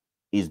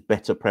is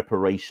better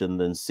preparation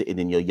than sitting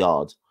in your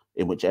yard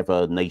in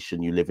whichever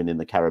nation you live in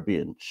the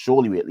Caribbean.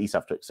 Surely we at least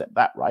have to accept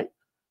that, right?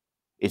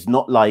 It's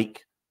not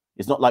like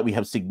we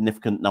have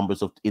significant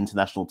numbers of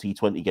international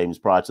T20 games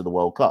prior to the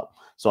World Cup.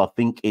 So I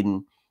think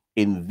in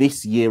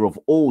this year of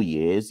all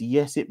years,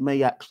 yes, it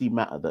may actually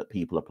matter that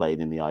people are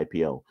playing in the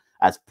IPL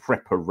as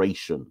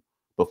preparation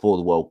before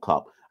the World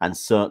Cup, and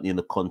certainly in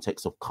the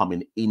context of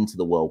coming into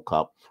the World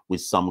Cup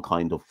with some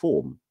kind of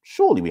form.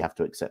 Surely we have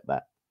to accept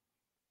that.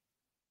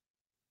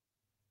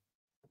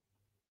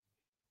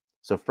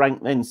 So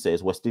Frank then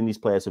says West Indies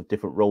players have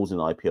different roles in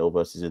IPL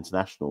versus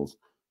internationals.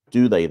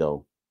 Do they,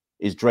 though?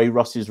 Is Dre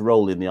Russ's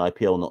role in the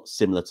IPL not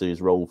similar to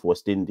his role for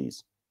West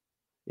Indies?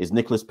 Is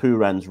Nicholas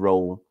Pooran's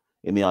role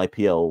in the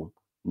IPL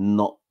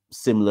not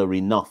similar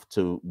enough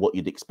to what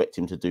you'd expect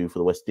him to do for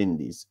the West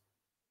Indies?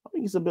 I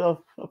think it's a bit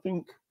of,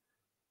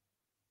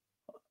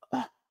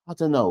 I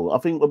don't know. I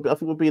think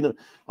we're being.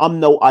 I'm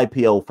no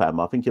IPL fan.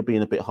 I think you're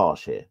being a bit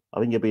harsh here. I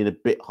think you're being a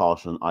bit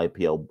harsh on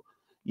IPL.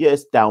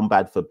 Yes, down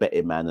bad for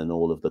betting man and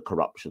all of the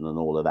corruption and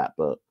all of that.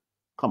 But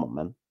come on,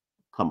 man,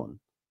 come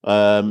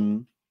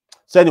on.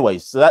 So anyway,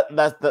 so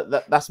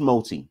that's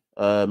multi.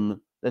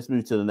 Let's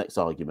move to the next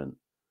argument.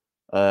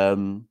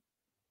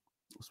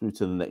 Let's move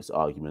to the next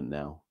argument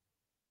now.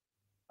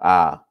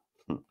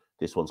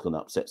 This one's going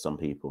to upset some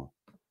people.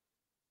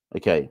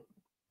 Okay,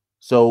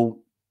 so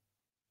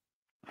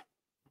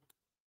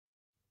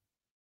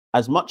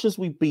as much as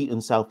we've beaten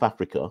South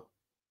Africa,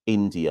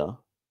 India,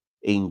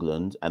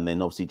 England, and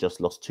then obviously just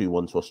lost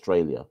 2-1 to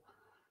Australia,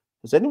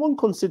 has anyone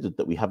considered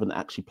that we haven't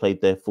actually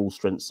played their full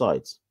strength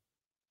sides?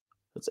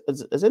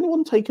 Has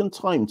anyone taken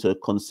time to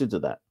consider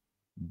that?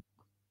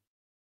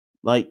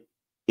 Like,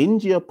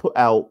 India put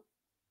out,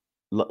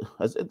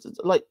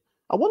 like,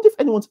 I wonder if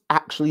anyone's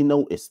actually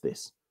noticed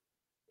this.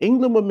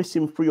 England were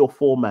missing 3 or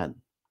 4 men.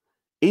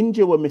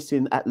 India were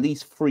missing at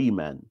least 3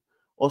 men.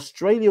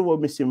 Australia were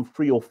missing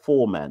 3 or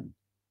 4 men.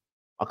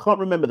 I can't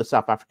remember the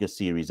South Africa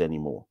series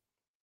anymore,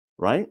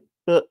 right?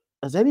 But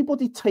has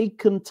anybody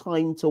taken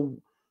time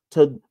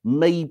to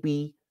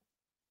maybe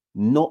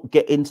not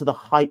get into the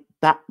hype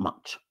that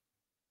much?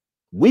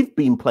 We've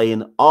been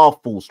playing our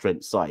full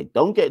strength side.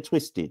 Don't get it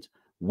twisted.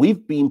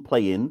 We've been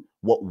playing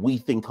what we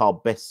think our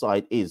best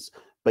side is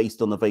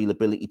based on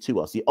availability to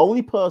us. The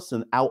only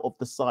person out of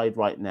the side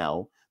right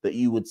now that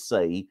you would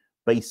say,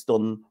 based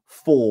on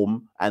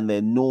form and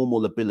their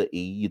normal ability,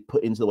 you'd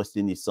put into the West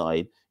Indies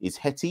side is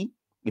Hetty,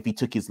 if he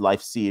took his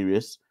life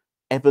serious,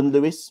 Evan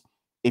Lewis,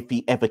 if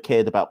he ever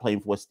cared about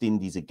playing for West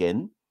Indies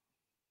again,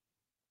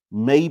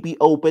 maybe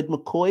Obed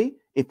McCoy,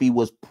 if he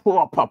was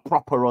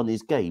proper on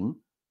his game.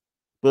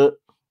 But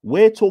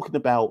we're talking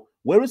about,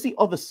 whereas the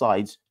other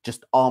sides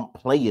just aren't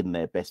playing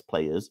their best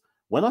players.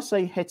 When I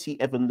say Hetty,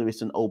 Evan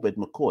Lewis and Obed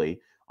McCoy,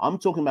 I'm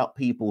talking about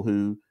people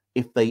who,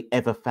 if they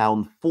ever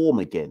found form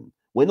again,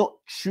 we're not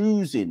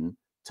choosing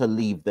to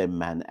leave them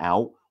man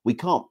out. We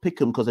can't pick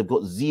them because they've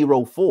got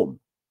 0 form.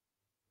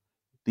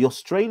 The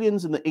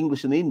Australians and the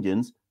English and the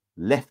Indians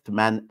left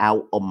man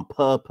out on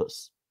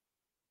purpose.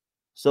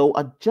 So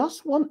I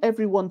just want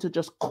everyone to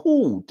just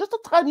cool, just a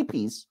tiny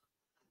piece,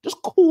 just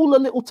cool a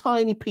little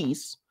tiny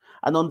piece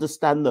and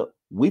understand that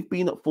we've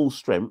been at full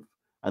strength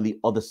and the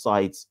other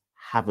sides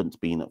haven't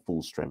been at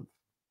full strength,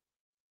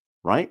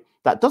 right?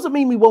 That doesn't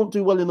mean we won't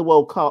do well in the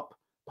World Cup,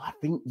 but I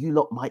think you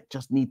lot might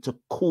just need to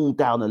cool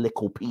down a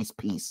little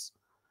piece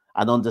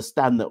and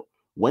understand that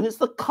when it's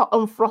the cut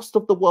and thrust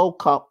of the World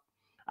Cup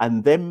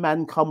and then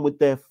man come with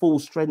their full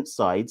strength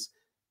sides,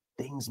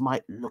 things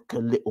might look a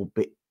little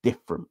bit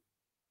different.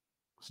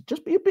 So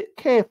just be a bit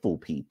careful,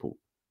 people.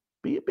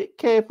 Be a bit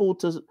careful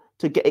to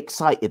get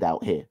excited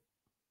out here,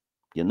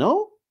 you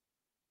know?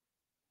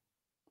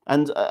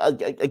 And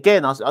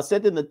again, I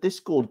said in the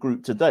Discord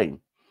group today,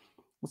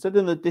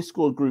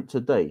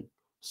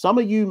 some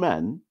of you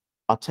men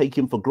are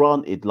taking for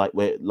granted like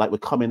we're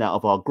coming out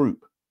of our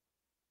group.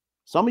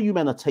 Some of you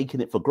men are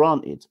taking it for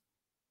granted.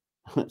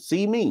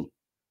 See me?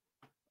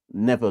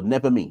 Never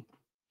me.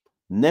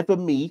 Never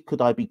me could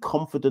I be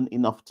confident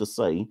enough to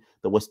say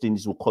the West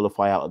Indies will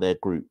qualify out of their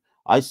group.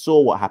 I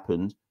saw what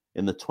happened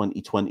in the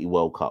 2020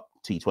 World Cup,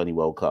 T20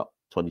 World Cup,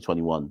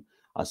 2021.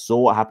 I saw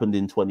what happened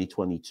in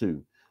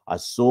 2022. I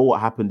saw what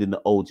happened in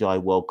the ODI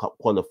World Cup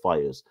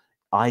qualifiers.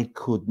 I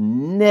could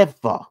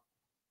never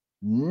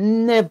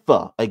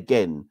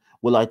again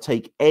will I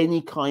take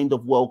any kind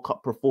of World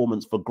Cup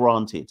performance for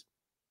granted.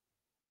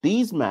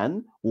 These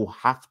men will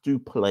have to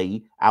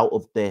play out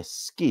of their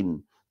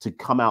skin to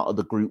come out of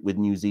the group with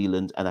New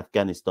Zealand and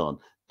Afghanistan.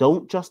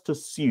 Don't just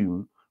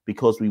assume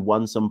because we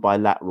won some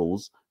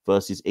bilaterals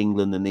versus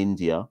England and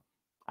India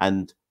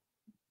and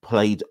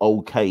played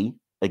okay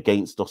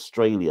against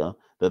Australia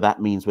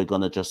that means we're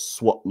going to just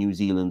swap New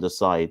Zealand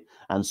aside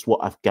and swap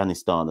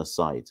Afghanistan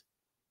aside.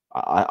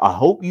 I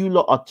hope you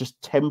lot are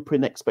just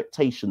tempering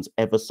expectations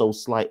ever so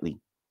slightly.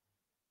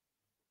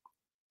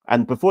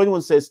 And before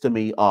anyone says to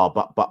me,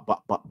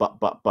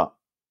 but,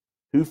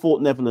 who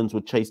thought Netherlands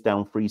would chase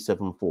down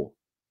 3-7-4?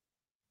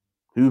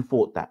 Who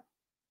thought that?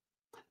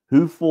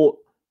 Who thought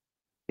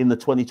in the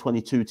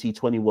 2022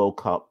 T20 World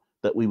Cup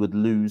that we would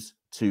lose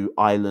to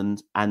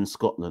Ireland and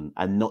Scotland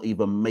and not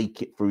even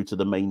make it through to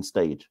the main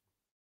stage?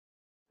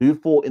 Who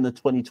thought in the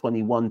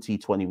 2021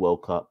 T20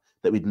 World Cup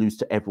that we'd lose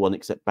to everyone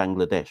except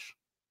Bangladesh?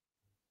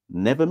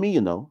 Never me,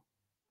 you know.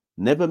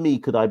 Never me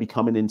could I be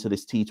coming into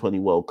this T20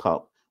 World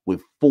Cup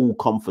with full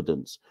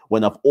confidence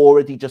when I've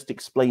already just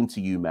explained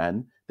to you,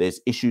 man,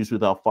 there's issues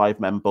with our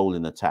 5-man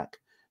bowling attack.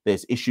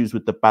 There's issues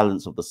with the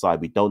balance of the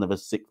side. We don't have a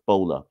 6th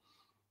bowler.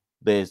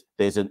 There's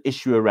an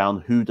issue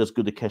around who does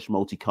Gudakesh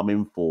Multi come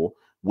in for,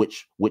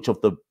 which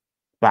of the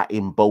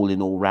batting,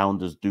 bowling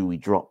all-rounders do we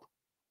drop?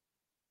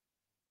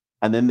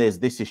 And then there's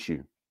this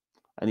issue,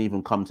 and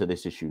even come to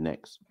this issue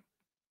next.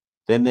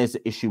 Then there's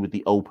the issue with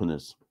the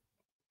openers.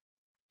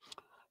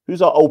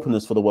 Who's our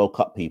openers for the World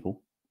Cup,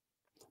 people?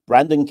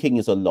 Brandon King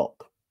is a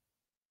lock,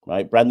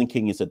 right? Brandon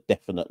King is a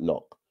definite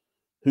lock.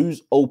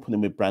 Who's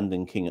opening with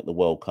Brandon King at the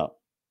World Cup?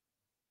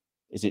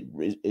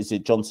 Is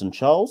it Johnson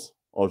Charles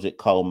or is it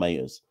Kyle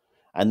Mayers?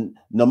 And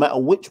no matter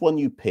which one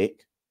you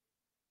pick,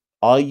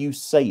 are you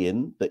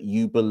saying that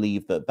you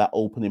believe that that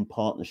opening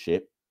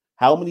partnership?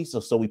 How many?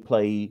 So we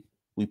play.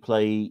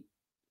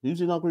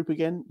 Who's in our group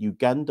again?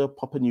 Uganda,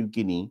 Papua New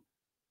Guinea,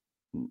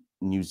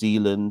 New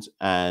Zealand,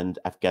 and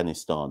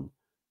Afghanistan.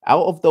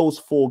 Out of those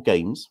 4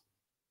 games,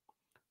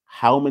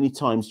 how many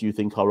times do you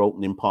think our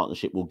opening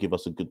partnership will give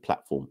us a good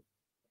platform?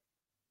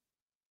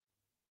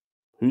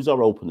 Who's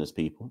our openers,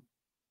 people?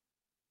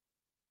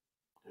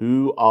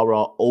 Who are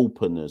our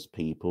openers,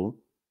 people?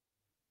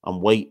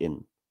 I'm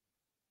waiting.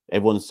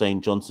 Everyone's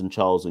saying Johnson,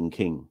 Charles, and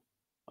King.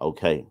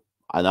 Okay.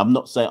 And I'm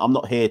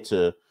not here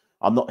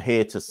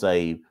to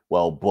say,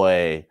 well,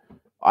 boy,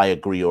 I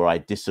agree or I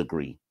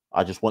disagree.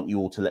 I just want you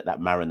all to let that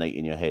marinate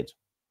in your head.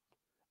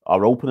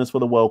 Our openers for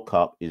the World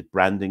Cup is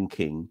Brandon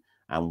King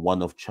and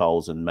one of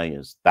Charles and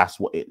Mayers. That's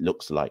what it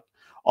looks like.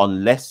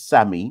 Unless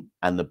Sammy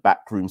and the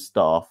backroom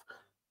staff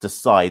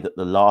decide at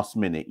the last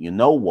minute, you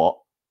know what?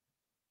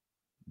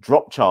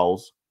 Drop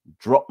Charles,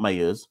 drop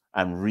Mayers,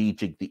 and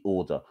rejig the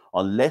order.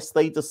 Unless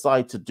they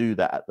decide to do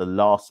that at the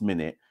last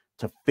minute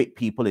to fit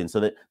people in. So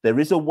that there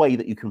is a way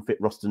that you can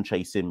fit Roston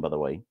Chase in, by the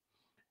way.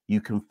 You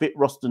can fit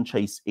Roston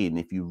Chase in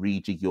if you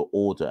rejig your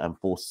order and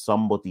force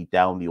somebody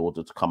down the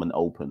order to come and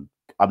open.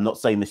 I'm not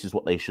saying this is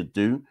what they should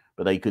do,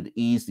 but they could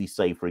easily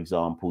say, for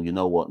example, you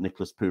know what,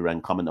 Nicholas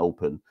Pooran, come and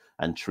open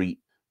and treat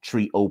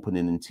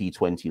opening in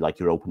T20 like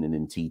you're opening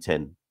in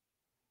T10.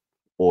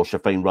 Or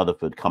Shafane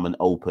Rutherford, come and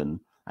open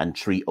and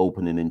treat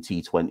opening in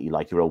T20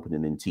 like you're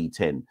opening in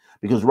T10.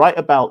 Because right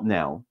about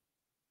now,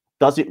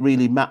 does it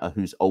really matter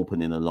who's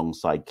opening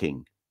alongside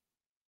King?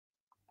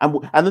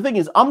 And the thing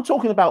is, I'm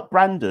talking about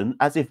Brandon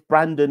as if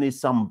Brandon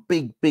is some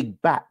big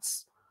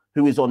bats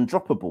who is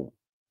undroppable.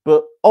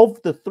 But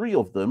of the 3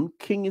 of them,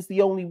 King is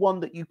the only one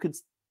that you could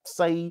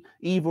say,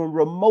 even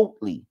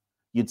remotely,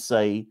 you'd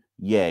say,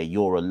 yeah,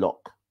 you're a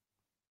lock.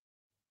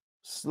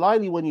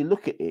 Slyly, when you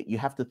look at it, you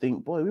have to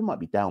think, boy, we might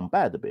be down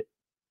bad a bit.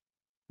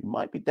 We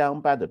might be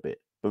down bad a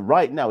bit. But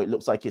right now, it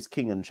looks like it's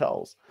King and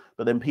Charles.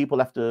 But then people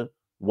have to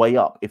weigh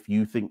up if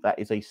you think that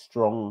is a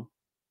strong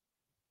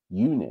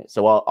unit.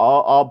 So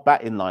our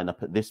batting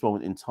lineup at this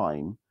moment in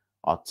time,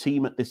 our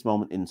team at this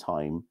moment in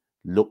time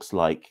looks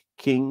like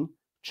King,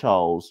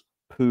 Charles,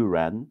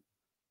 Pooran,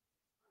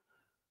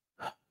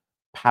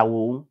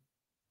 Powell,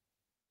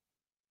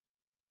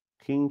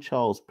 King,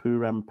 Charles,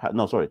 Pooran,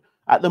 no, sorry.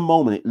 At the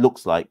moment, it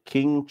looks like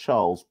King,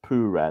 Charles,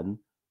 Pooran,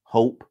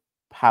 Hope,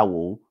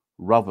 Powell,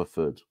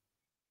 Rutherford,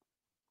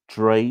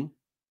 Dre,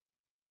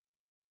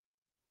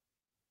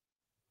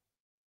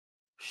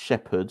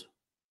 Shepherd,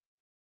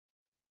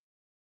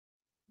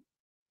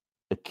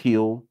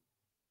 Akil,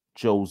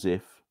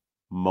 Joseph,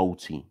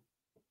 Moti.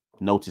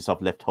 Notice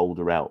I've left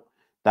Holder out.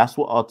 That's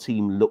what our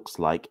team looks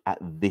like at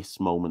this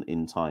moment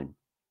in time.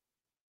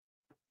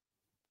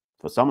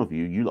 For some of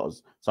you,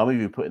 some of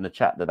you put in the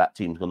chat that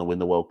team's going to win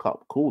the World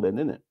Cup. Cool then,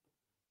 isn't it?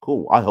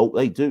 Cool. I hope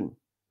they do.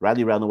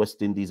 Rally around the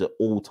West Indies at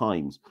all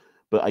times.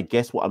 But I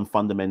guess what I'm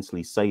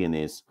fundamentally saying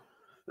is,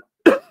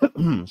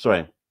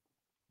 sorry,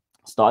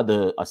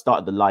 I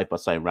started the live by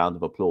saying round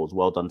of applause.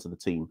 Well done to the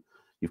team.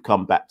 You've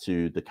come back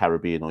to the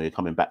Caribbean, or you're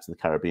coming back to the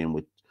Caribbean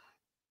with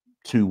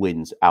 2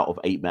 wins out of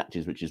 8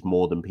 matches, which is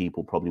more than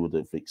people probably would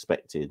have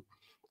expected.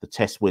 The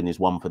Test win is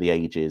one for the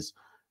ages.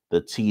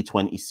 The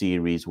T20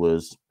 series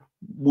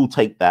we'll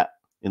take that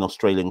in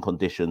Australian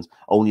conditions.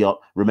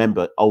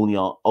 Remember,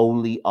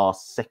 only our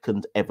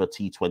second ever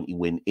T20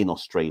 win in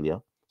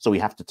Australia. So we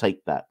have to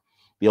take that.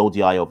 The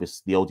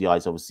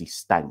ODIs obviously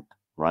stank,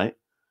 right?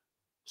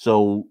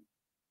 So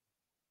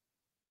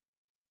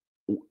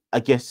I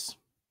guess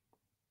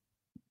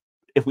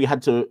if we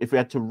had to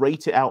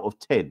rate it out of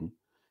 10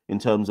 in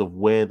terms of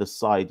where the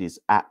side is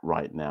at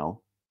right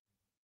now,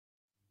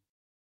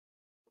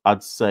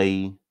 I'd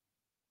say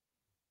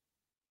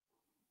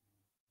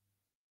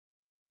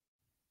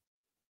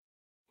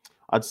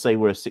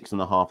we're a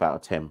 6.5 out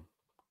of 10.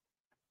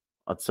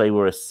 I'd say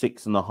we're a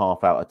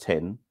 6.5 out of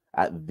 10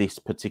 at this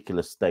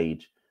particular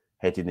stage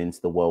heading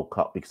into the World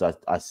Cup, because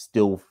I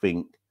still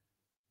think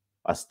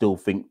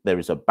there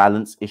is a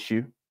balance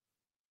issue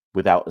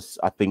without us.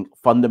 I think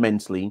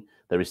fundamentally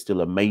there is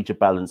still a major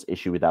balance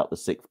issue without the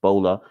 6th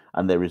bowler,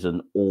 and there is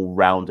an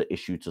all-rounder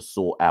issue to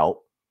sort out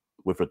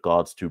with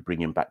regards to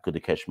bringing back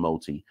Gudakesh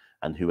Moti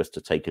and who has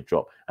to take a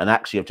drop. And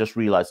actually, I've just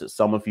realized that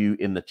some of you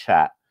in the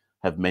chat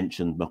have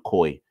mentioned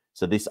McCoy.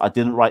 So I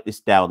didn't write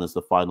this down as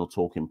the final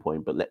talking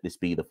point, but let this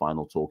be the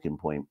final talking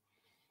point.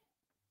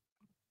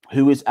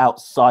 Who is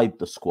outside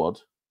the squad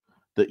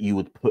that you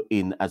would put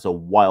in as a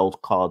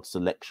wild card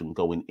selection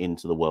going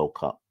into the World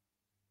Cup?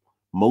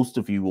 Most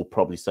of you will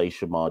probably say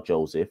Shamar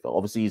Joseph.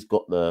 Obviously, he's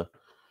got the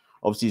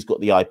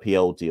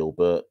IPL deal,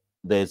 but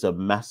there's a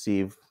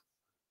massive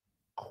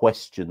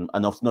question.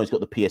 And no, he's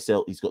got the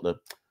PSL. He's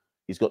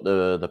got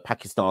the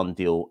Pakistan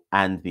deal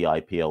and the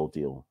IPL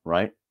deal,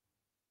 right?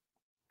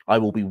 I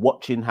will be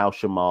watching how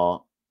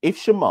if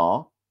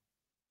Shamar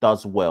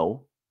does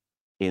well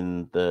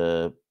in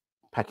the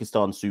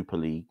Pakistan Super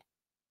League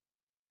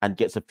and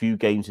gets a few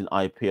games in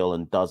IPL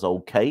and does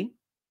okay,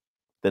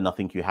 then I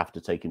think you have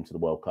to take him to the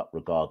World Cup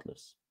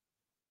regardless.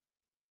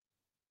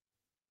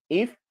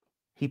 If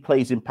he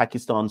plays in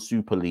Pakistan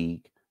Super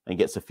League and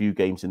gets a few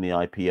games in the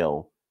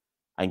IPL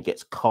and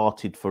gets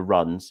carted for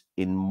runs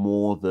in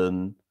more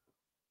than,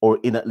 or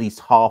in at least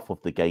half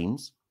of the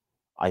games,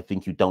 I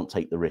think you don't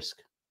take the risk.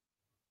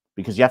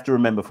 Because you have to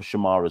remember for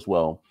Shamar as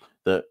well,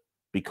 that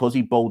because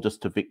he bowled us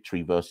to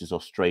victory versus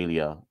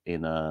Australia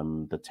in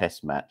the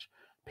test match,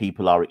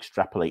 people are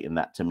extrapolating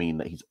that to mean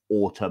that he's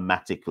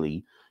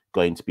automatically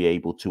going to be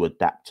able to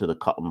adapt to the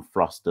cut and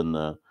thrust and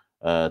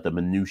the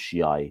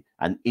minutiae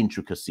and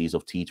intricacies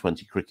of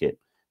T20 cricket.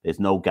 There's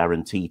no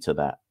guarantee to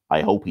that.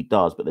 I hope he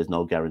does, but there's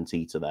no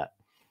guarantee to that.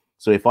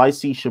 So if I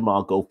see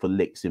Shamar go for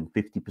licks in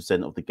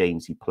 50% of the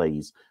games he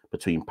plays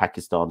between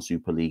Pakistan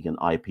Super League and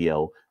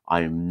IPL,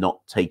 I am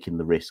not taking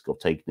the risk of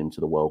taking him to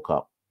the World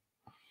Cup.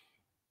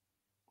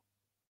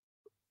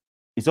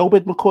 Is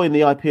Obed McCoy in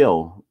the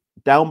IPL?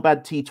 Down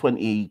bad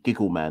T20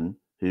 giggle man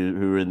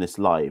who are in this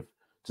live.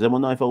 Does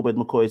anyone know if Obed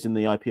McCoy is in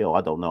the IPL?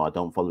 I don't know. I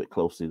don't follow it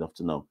closely enough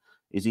to know.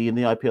 Is he in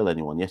the IPL,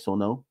 anyone? Yes or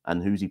no?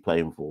 And who's he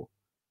playing for?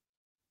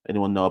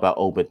 Anyone know about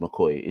Obed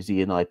McCoy? Is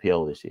he in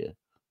IPL this year?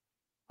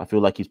 I feel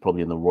like he's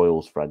probably in the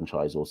Royals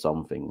franchise or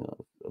something.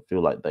 I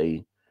feel like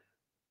they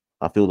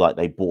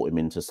bought him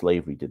into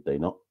slavery, did they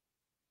not?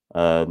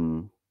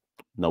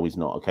 No, he's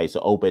not. Okay, so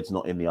Obed's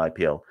not in the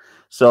IPL.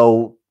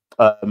 So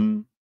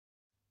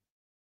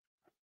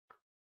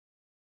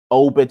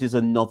Obed is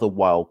another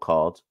wild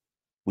card.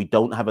 We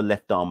don't have a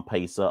left arm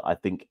pacer. I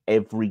think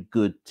every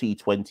good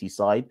T20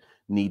 side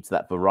needs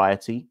that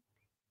variety.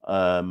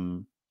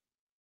 I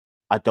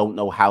don't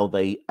know how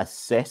they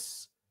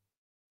assess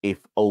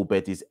if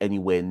Obed is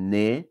anywhere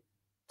near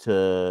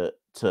to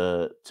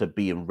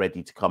being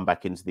ready to come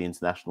back into the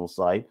international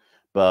side.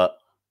 But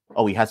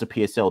he has a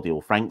PSL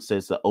deal. Frank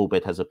says that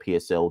Obed has a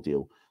PSL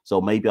deal.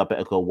 So maybe I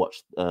better go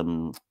watch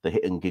the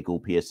Hit and Giggle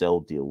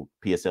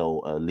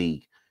PSL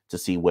league to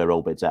see where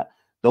Obed's at.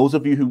 Those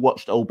of you who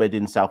watched Obed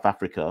in South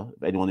Africa,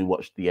 anyone who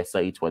watched the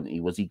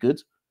SA20, was he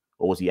good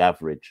or was he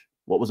average?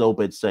 What was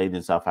Obed saying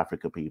in South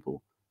Africa,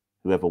 people?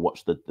 Whoever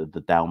watched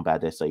the down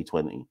bad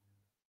SA20,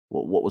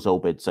 what was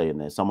Obed saying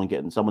there? Someone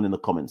in the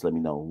comments, let me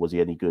know. Was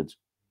he any good?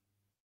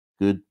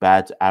 Good,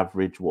 bad,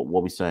 average? What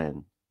are we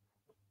saying?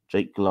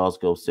 Jake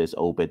Glasgow says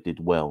Obed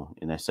did well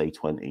in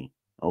SA20.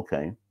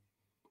 Okay.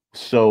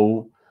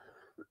 So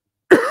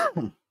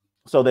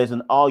there's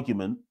an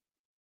argument.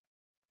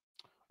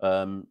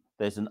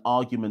 There's an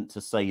argument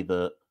to say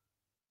that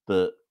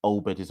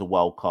Obed is a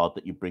wild card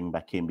that you bring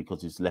back in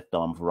because his left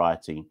arm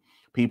variety.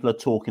 People are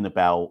talking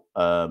about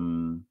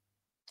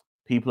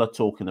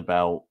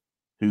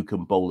who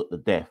can bowl at the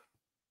death.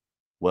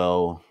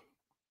 Well,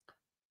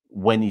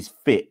 when he's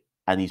fit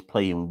and he's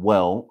playing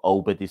well,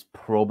 Obed is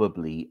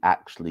probably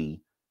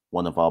actually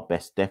one of our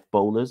best death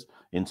bowlers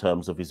in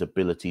terms of his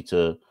ability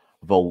to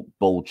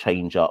bowl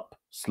change up,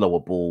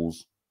 slower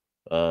balls.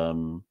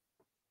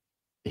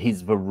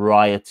 His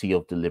variety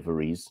of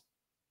deliveries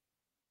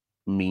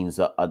means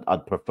that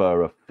I'd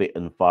prefer a fit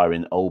and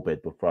firing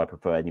Obed before I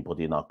prefer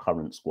anybody in our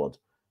current squad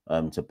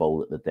to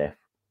bowl at the death.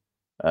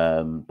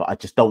 But I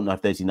just don't know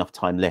if there's enough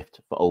time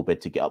left for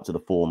Obed to get up to the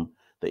form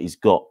that he's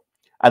got.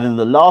 And then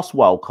the last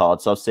wild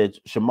card, so I've said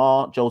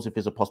Shamar Joseph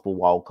is a possible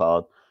wild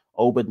card.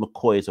 Obed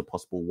McCoy is a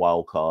possible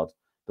wild card.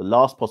 The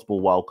last possible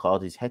wild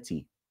card is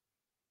Hetty.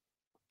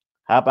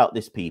 How about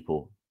this,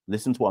 people?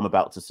 Listen to what I'm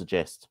about to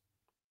suggest.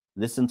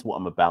 Listen to what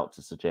I'm about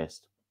to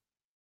suggest.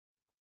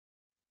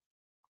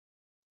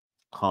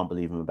 Can't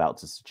believe I'm about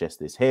to suggest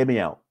this. Hear me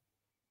out.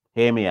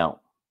 Hear me out.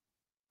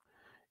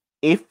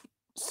 If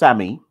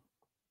Sammy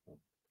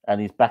and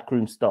his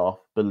backroom staff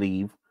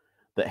believe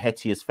that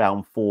Hetty has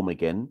found form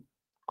again,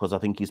 because I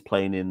think he's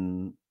playing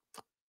in,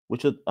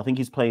 I think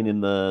he's playing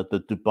in the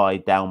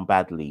Dubai Down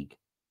Bad League.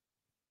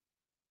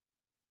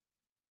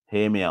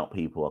 Hear me out,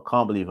 people. I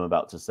can't believe I'm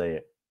about to say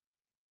it.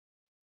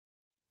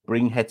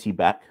 Bring Hetty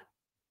back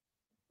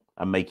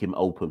and make him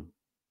open.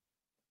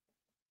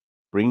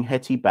 Bring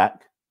Hetty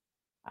back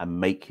and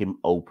make him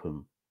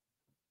open.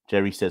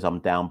 Jerry says, I'm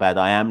down bad.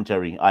 I am,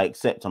 Jerry. I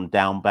accept I'm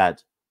down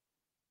bad.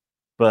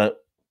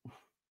 But,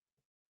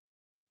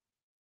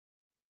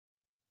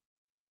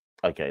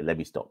 okay, let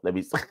me stop. Let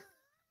me stop.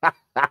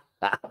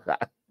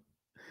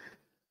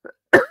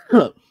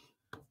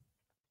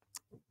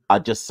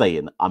 I'm just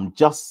saying,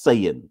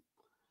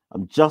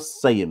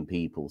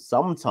 people.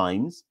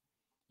 Sometimes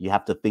you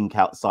have to think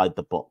outside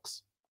the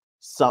box.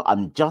 So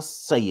I'm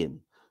just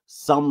saying,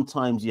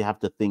 sometimes you have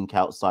to think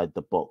outside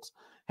the box.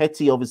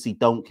 Hetty obviously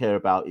don't care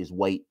about his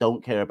weight,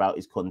 don't care about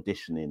his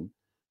conditioning,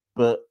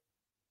 but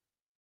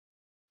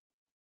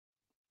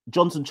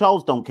Johnson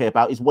Charles don't care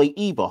about his weight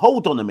either.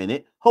 Hold on a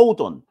minute. Hold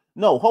on.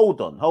 No,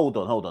 hold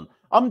on.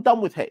 I'm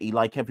done with Hetty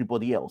like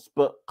everybody else,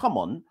 but come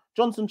on.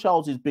 Johnson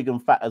Charles is big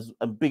and fat as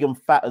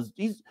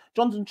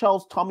Johnson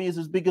Charles' tummy is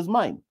as big as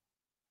mine.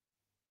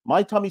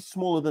 My tummy's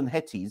smaller than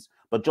Hetty's,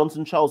 but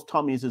Johnson Charles'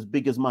 tummy is as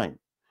big as mine.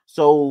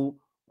 So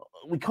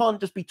we can't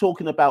just be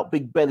talking about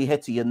Big Belly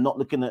Hetty and not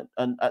looking at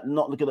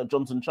not looking at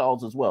Johnson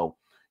Charles as well.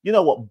 You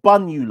know what?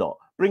 Bun you lot.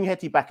 Bring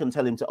Hetty back and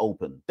tell him to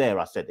open. There,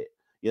 I said it.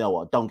 You know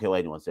what? Don't care what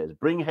anyone says.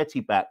 Bring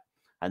Hetty back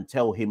and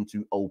tell him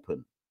to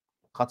open.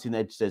 Cutting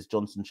Edge says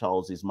Johnson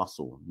Charles is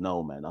muscle.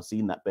 No, man. I've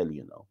seen that belly,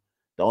 you know.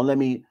 Don't let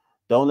me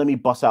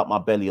bust out my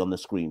belly on the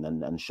screen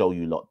and show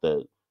you lot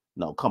the.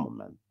 No, come on,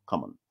 man.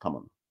 Come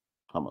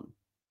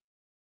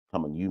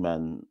on, you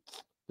man.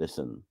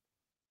 Listen.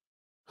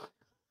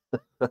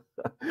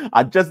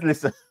 I just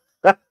listen.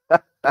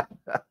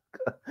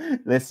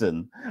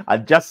 Listen,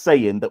 I'm just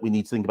saying that we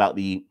need to think about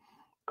the.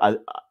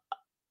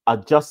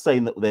 I'm just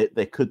saying that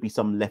there could be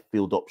some left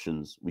field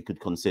options we could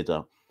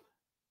consider.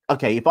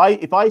 Okay,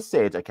 if I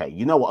said, okay,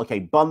 you know what? Okay,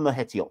 bun the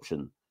Hetty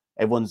option.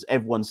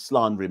 Everyone's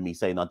slandering me,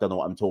 saying I don't know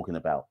what I'm talking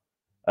about.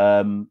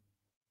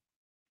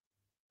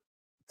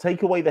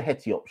 Take away the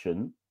Hetty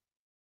option.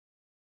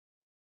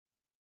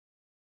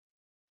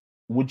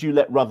 Would you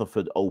let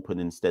Rutherford open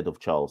instead of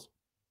Charles?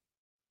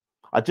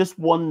 I just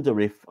wonder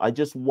if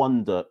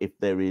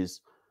there is,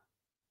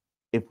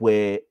 if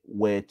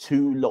we're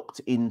too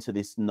locked into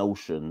this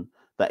notion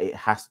that it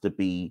has to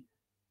be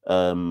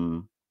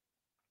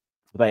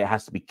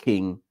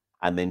King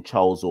and then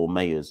Charles or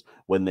Mayers,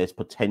 when there's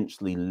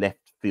potentially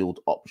left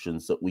field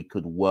options that we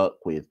could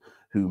work with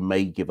who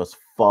may give us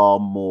far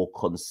more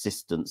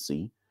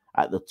consistency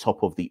at the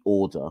top of the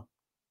order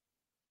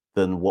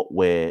than what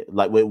we're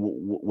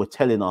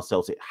telling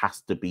ourselves it has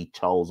to be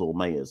Charles or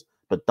Mayers.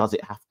 But does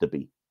it have to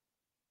be?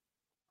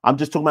 I'm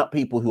just talking about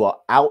people who are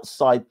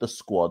outside the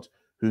squad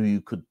who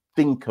you could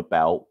think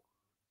about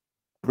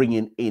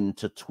bringing in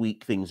to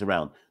tweak things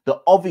around. The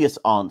obvious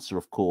answer,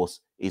 of course,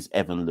 is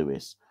Evan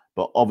Lewis.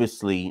 But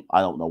obviously, I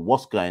don't know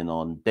what's going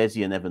on.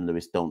 Desi and Evan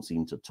Lewis don't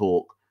seem to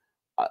talk.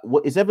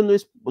 What is Evan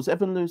Lewis? Was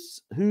Evan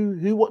Lewis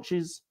who watched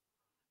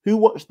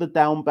the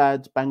Down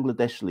Bad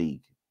Bangladesh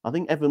League? I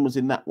think Evan was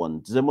in that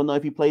one. Does anyone know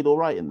if he played all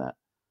right in that?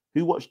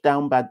 Who watched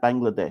Down Bad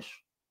Bangladesh?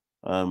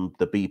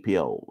 The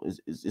BPL.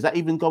 Is that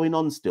even going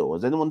on still?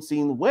 Has anyone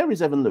seen, where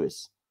is Evan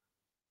Lewis?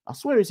 I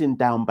swear he's in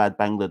Down Bad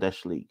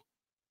Bangladesh League.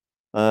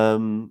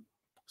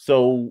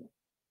 So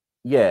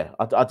yeah,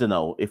 I don't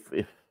know.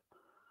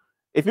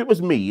 If it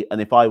was me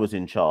and if I was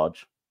in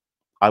charge,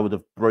 I would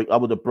have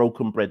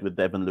broken bread with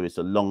Evan Lewis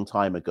a long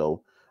time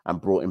ago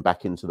and brought him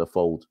back into the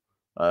fold.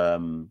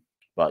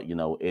 But you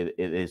know, it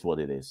is what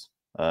it is.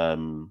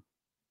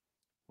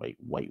 Wait,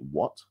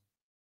 what?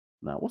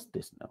 Now what's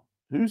this now?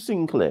 Who's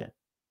Sinclair?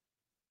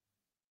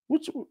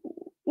 What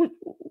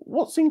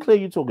Sinclair are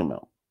you talking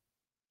about?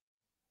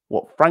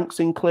 What, Frank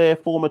Sinclair,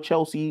 former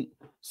Chelsea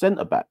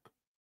centre-back?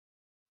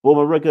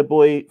 Former reggae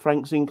boy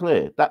Frank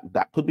Sinclair?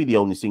 That could be the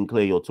only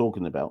Sinclair you're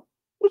talking about.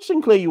 Which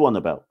Sinclair you on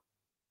about?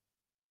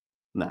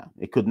 Nah,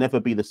 it could never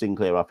be the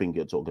Sinclair I think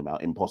you're talking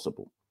about.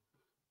 Impossible.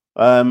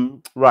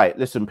 Right,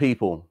 listen,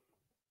 people.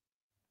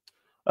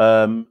 What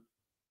are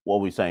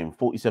we saying?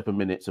 47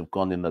 minutes have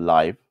gone in the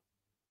live.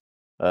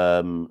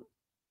 Let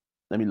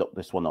me lock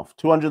this one off.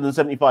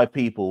 275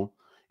 people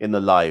in the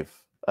live.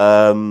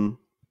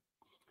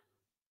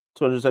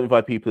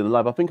 275 people in the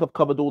live. I think I've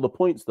covered all the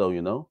points though,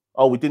 you know.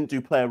 Oh, we didn't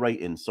do player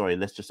ratings. Sorry,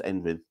 let's just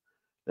end with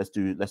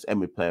let's end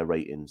with player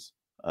ratings.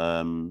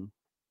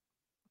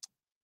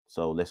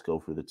 So let's go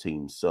through the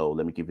teams. So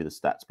let me give you the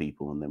stats,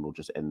 people, and then we'll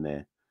just end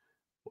there.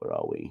 Where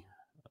are we?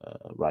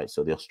 Right,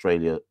 so the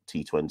Australia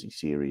T20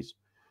 series.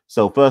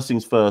 So first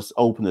things first,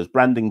 openers.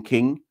 Brandon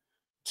King,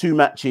 2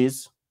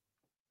 matches,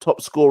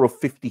 top score of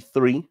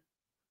 53.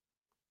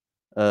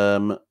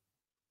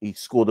 He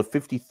scored a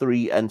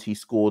 53 and he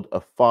scored a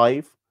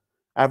 5.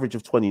 Average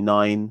of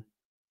 29.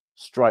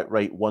 Strike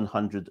rate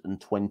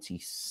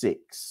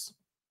 126.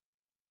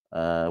 What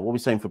are we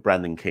saying for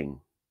Brandon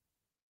King?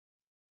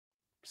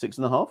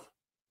 6.5?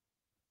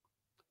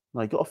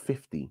 No, he got a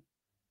 50.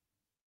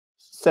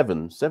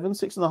 7,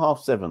 6.5,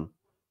 7.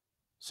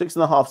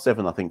 6.5,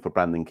 7, I think, for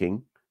Brandon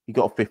King. He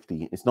got a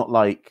 50. It's not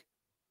like,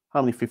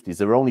 how many 50s?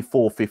 There were only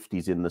 4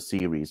 50s in the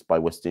series by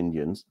West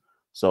Indians.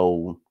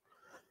 So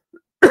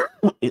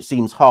it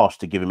seems harsh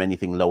to give him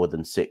anything lower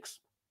than 6.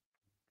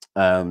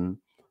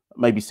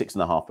 Maybe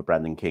 6.5 for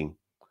Brandon King.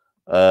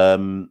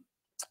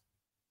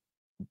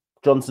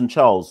 Johnson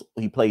Charles,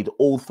 he played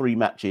all 3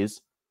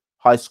 matches.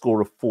 High score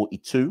of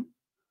 42.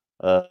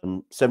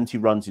 70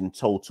 runs in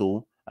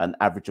total. An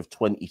average of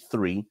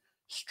 23.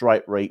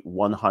 Strike rate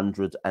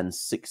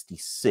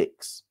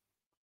 166.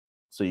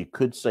 So you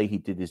could say he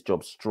did his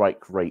job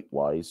strike rate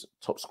wise.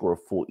 Top score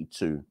of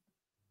 42.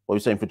 What are you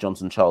saying for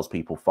Johnson Charles,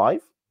 people?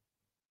 5?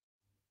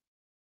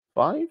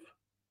 5?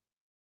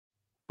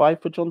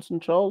 5 for Johnson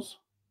Charles?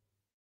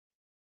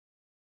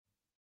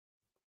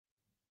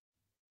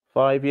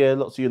 5, yeah.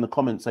 Lots of you in the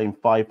comments saying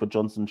 5 for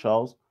Johnson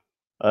Charles.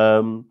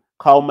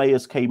 Carl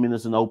Mayers came in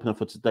as an opener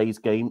for today's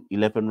game.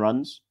 11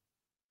 runs.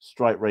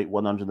 Strike rate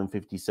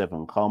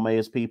 157. Carl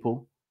Mayers,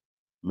 people.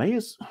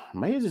 Mayers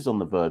is on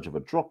the verge of a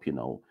drop, you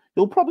know.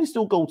 He'll probably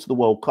still go to the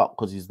World Cup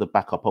because he's the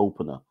backup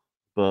opener.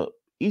 But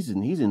he's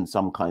in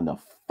some kind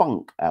of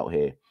funk out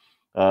here.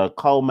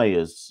 Carl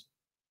Mayers,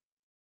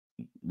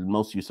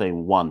 most of you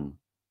saying 1.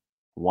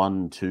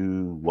 1,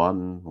 2,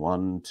 1,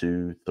 1,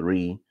 2,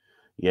 3.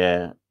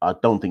 Yeah, I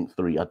don't think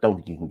 3. I don't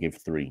think you can give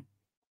 3.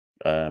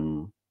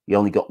 He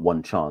only got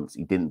one chance.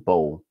 He didn't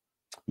bowl.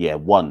 Yeah,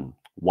 1.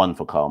 1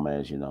 for Carl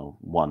Mayers, you know,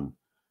 1.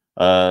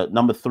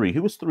 Number 3.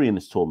 Who was 3 in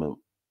this tournament?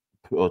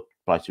 Was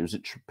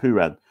it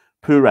Puran?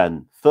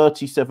 Puran,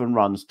 37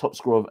 runs, top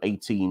score of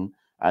 18,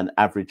 and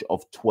average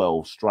of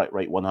 12, strike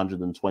rate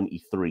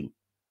 123.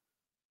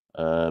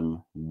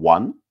 1.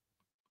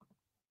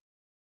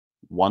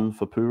 1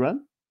 for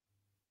Puran?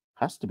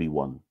 Has to be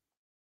 1.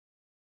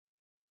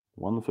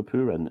 1 for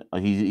Puran.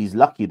 He's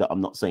lucky that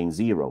I'm not saying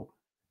 0.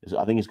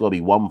 I think it's got to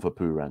be 1 for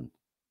Puran.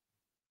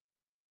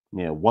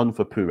 Yeah, 1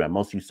 for Puran.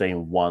 Most of you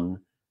saying 1,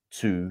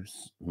 2,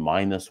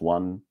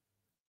 -1.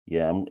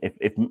 Yeah,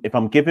 if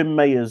I'm giving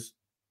Mayers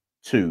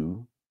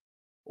 2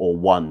 or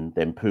 1,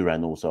 then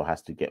Puran also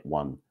has to get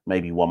 1,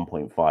 maybe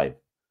 1.5.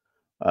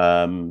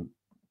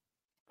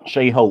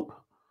 Shea Hope,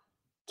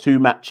 2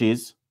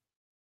 matches,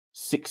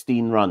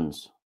 16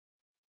 runs.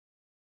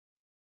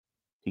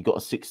 He got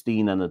a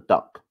 16 and a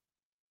duck.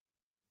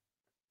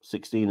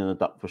 16 and a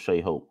duck for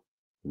Shea Hope.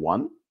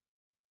 1?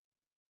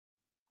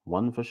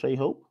 1 for Shea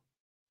Hope?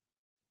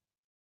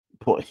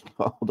 Boy,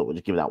 hold on, we're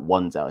just giving out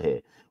 1s out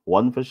here.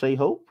 1 for Shea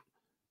Hope?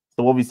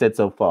 So what we said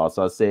so far.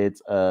 So I said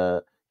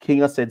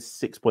King, I said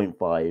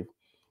 6.5.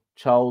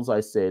 Charles,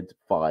 I said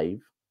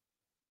 5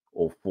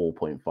 or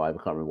 4.5. I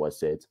can't remember what I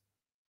said.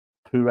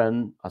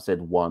 Puran, I said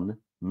 1.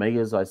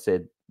 Mayers, I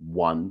said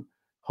 1.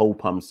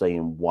 Hope, I'm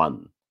saying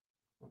 1.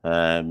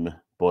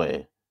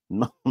 Boy,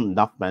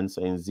 enough man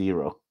saying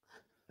 0.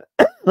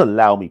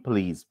 Allow me,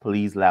 please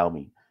allow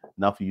me.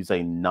 Enough of you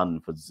saying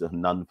none for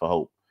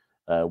Hope.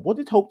 What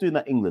did Hope do in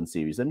that England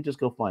series? Let me just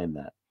go find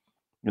that.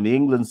 In the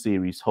England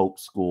series, Hope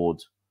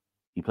scored.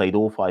 He played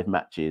all 5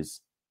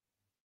 matches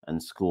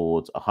and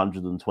scored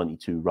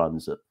 122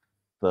 runs at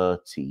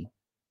 30.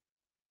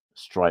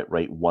 Strike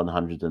rate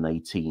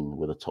 118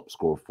 with a top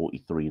score of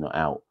 43 not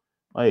out.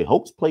 Hey,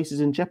 Hope's place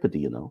is in jeopardy,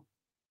 you know.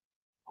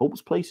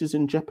 Hope's place is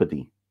in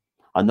jeopardy.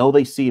 I know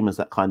they see him as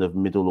that kind of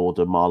middle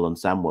order Marlon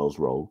Samuels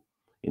role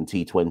in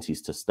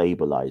T20s to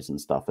stabilize and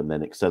stuff and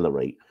then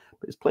accelerate.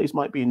 But his place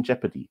might be in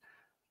jeopardy.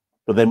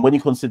 But then when you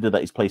consider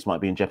that his place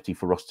might be in jeopardy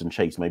for Roston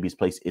Chase, maybe his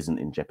place isn't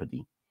in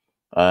jeopardy.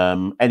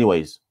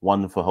 Anyways,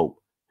 1 for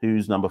Hope.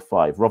 Who's number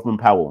 5? Rovman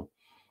Powell.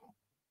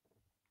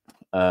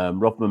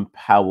 Rovman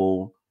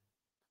Powell,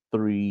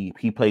 3.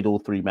 He played all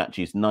 3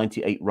 matches,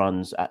 98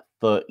 runs at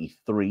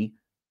 33.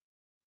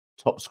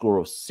 Top score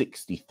of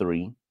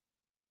 63.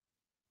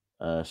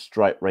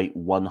 Strike rate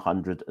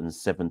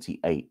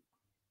 178.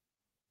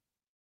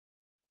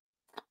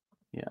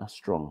 Yeah,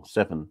 strong.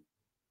 7.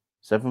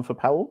 7 for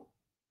Powell?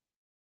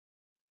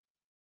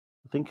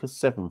 I think a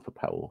 7 for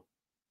Powell.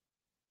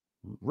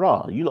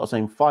 Rah, you lot are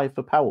saying 5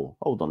 for Powell.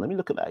 Hold on, let me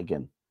look at that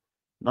again.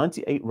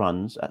 98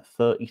 runs at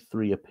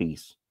 33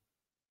 apiece.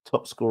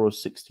 Top score of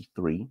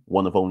 63.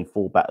 One of only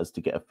 4 batters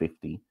to get a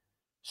 50.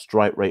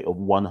 Strike rate of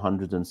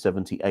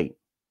 178.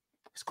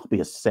 It's got to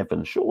be a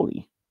 7,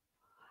 surely.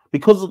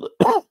 Because of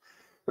the,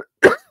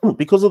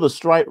 because of the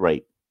strike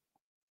rate,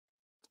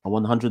 a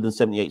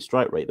 178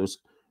 strike rate,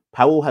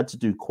 Powell had to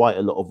do quite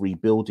a lot of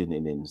rebuilding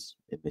innings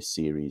in this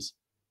series.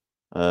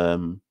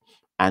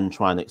 And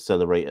try and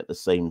accelerate at the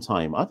same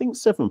time. I think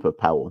 7 for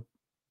Powell.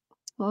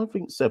 I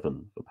think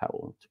 7 for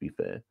Powell, to be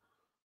fair.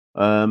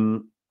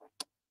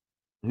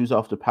 Who's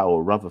after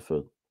Powell?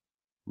 Rutherford.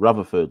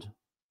 Rutherford,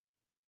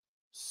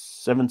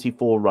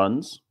 74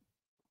 runs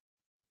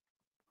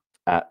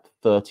at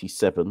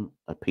 37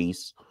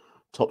 apiece.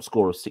 Top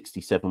score of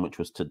 67, which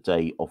was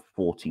today, of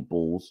 40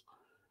 balls,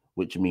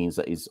 which means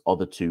that his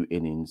other 2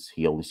 innings,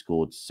 he only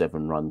scored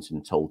 7 runs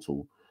in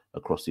total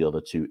across the other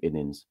 2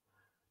 innings.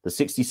 The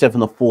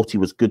 67 of 40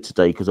 was good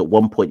today because at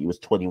one point he was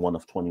 21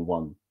 of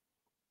 21.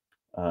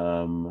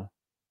 But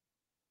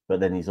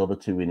then his other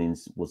 2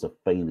 innings was a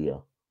failure.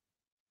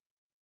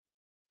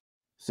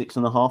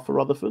 6.5 for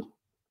Rutherford.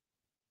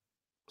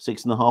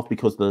 6.5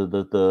 because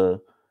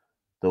the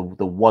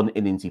 1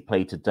 innings he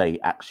played today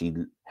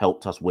actually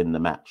helped us win the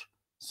match.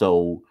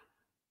 So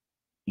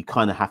you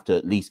kind of have to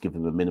at least give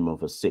him a minimum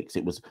of a 6.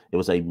 It was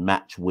a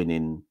match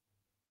winning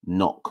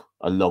knock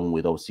along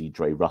with obviously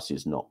Dre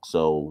Russ's knock.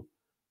 So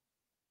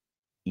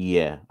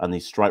yeah, and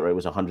his strike rate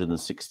was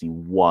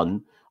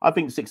 161. I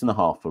think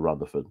 6.5 for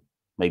Rutherford,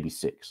 maybe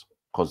 6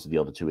 because the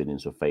other 2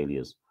 innings were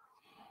failures.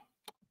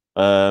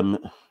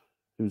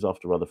 Who's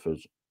after Rutherford?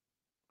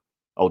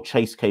 Oh,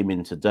 Chase came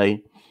in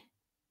today.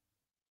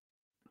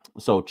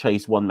 So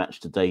Chase, 1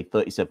 match today,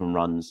 37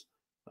 runs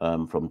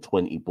from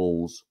 20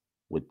 balls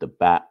with the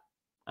bat,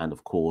 and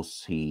of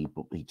course he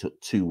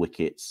took 2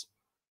 wickets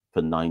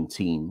for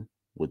 19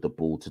 with the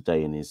ball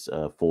today in his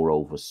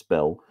 4-over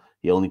spell.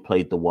 He only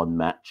played the 1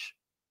 match.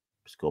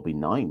 It's got to be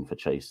 9 for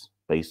Chase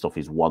based off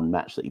his 1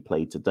 match that he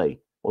played today.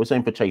 What are we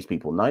saying for Chase,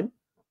 people? 9?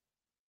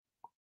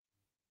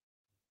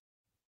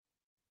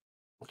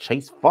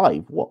 Chase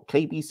 5? What?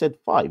 KB said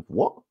 5.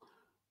 What? What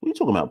are you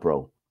talking about,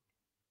 bro?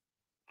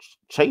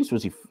 Chase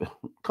was...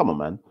 Come on,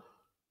 man.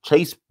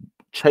 Chase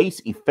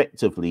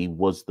effectively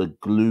was the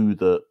glue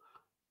that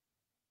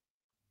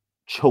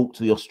choked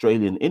the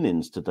Australian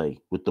innings today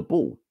with the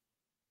ball.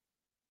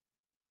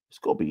 It's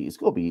got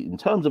to be in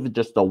terms of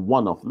just a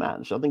one-off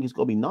match. I think it's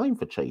got to be 9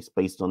 for Chase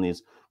based on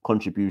his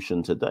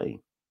contribution today,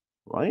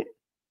 right?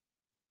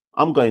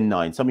 I'm going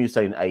 9. Some of you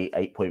saying 8,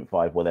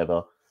 8.5,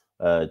 whatever.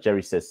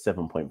 Jerry says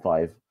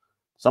 7.5.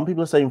 Some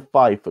people are saying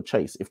 5 for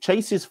Chase. If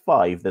Chase is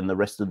 5, then the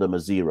rest of them are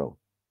 0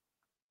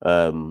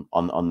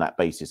 on that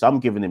basis. I'm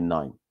giving him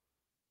 9.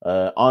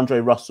 Andre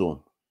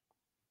Russell,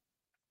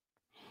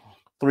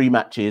 3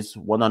 matches,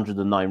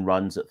 109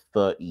 runs at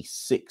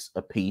 36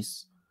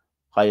 apiece.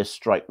 Highest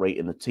strike rate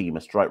in the team,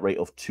 a strike rate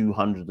of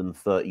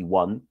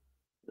 231.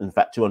 In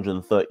fact,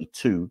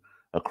 232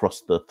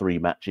 across the 3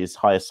 matches.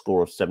 Highest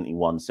score of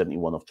 71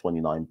 of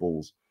 29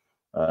 balls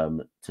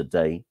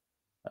today.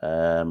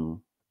 And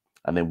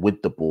then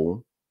with the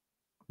ball,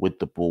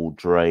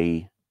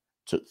 Dre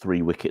took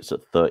 3 wickets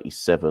at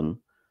 37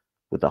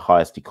 with the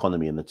highest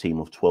economy in the team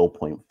of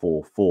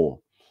 12.44.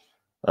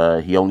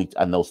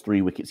 And those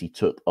 3 wickets he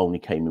took only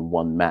came in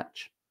 1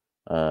 match,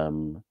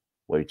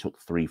 where he took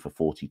 3 for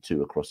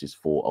 42 across his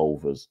 4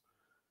 overs.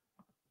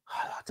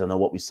 I don't know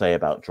what we say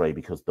about Dre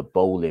because the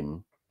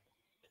bowling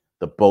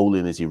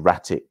is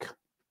erratic.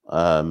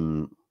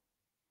 The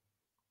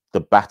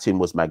batting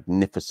was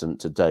magnificent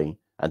today,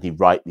 and he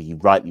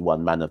rightly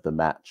won man of the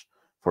match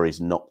for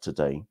his knock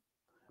today.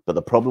 But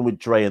the problem with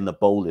Dre and the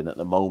bowling at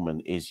the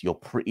moment is you're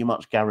pretty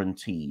much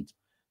guaranteed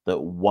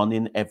that 1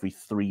 in every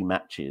 3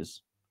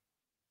 matches,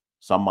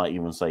 some might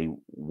even say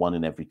 1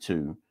 in every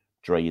 2,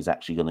 Dre is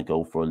actually going to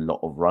go for a lot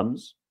of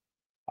runs.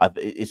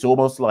 It's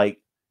almost like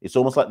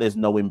there's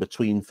no in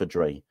between for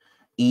Dre.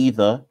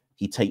 Either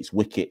he takes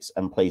wickets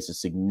and plays a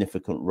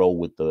significant role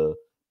with the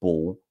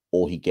ball,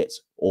 or he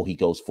goes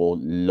for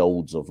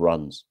loads of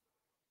runs.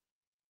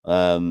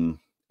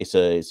 It's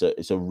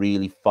a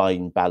really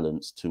fine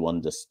balance to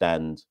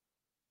understand.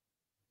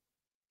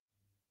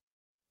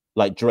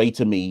 Like Dre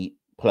to me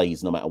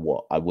plays no matter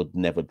what. I would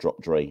never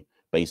drop Dre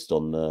based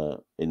on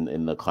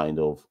in the kind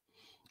of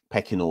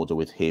pecking order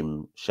with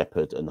him,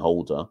 Shepherd, and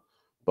Holder.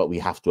 But we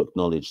have to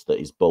acknowledge that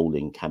his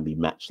bowling can be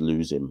match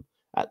losing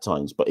at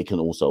times, but it can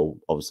also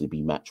obviously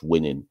be match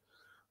winning.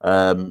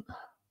 Let's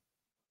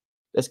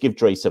give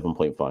Dre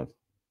 7.5.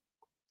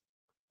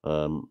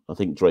 I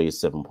think Dre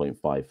is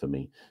 7.5 for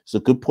me. It's a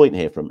good point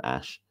here from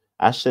Ash.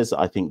 Ash says,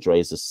 I think Dre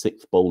is a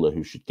 6th bowler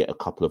who should get a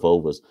couple of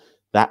overs.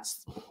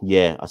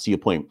 Yeah, I see your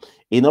point.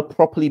 In a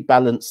properly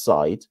balanced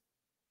side,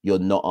 you're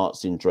not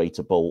asking Dre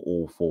to bowl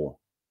all 4.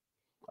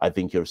 I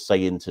think you're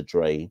saying to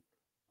Dre,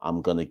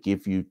 I'm going to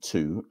give you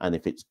 2. And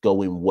if it's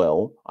going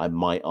well, I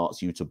might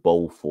ask you to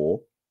bowl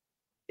 4.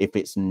 If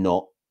it's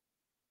not,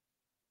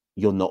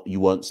 you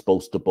weren't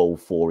supposed to bowl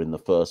 4 in the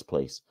first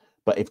place.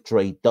 But if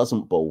Dre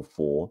doesn't bowl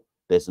 4,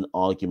 there's an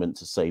argument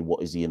to say,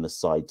 what is he in the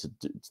side to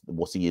do?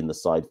 What's he in the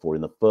side for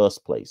in the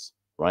first place?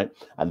 Right.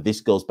 And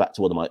this goes back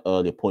to one of my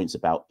earlier points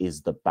about,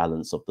 is the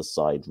balance of the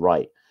side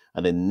right?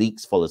 And then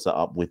Neeks follows that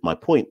up with my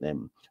point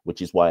then,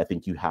 which is why I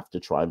think you have to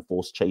try and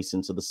force Chase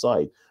into the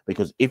side.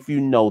 Because if you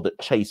know that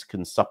Chase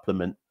can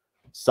supplement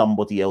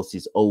somebody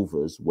else's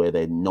overs where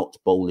they're not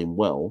bowling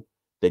well,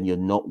 then you're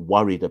not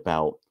worried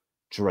about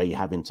Dre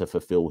having to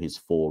fulfill his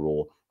 4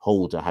 or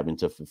Holder having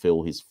to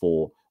fulfill his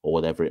 4 or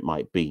whatever it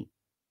might be.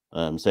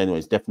 So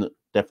anyways,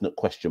 definite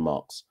question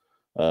marks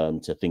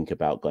to think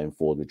about going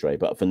forward with Dre.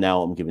 But for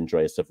now, I'm giving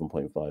Dre a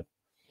 7.5.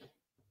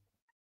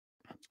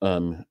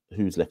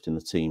 Who's left in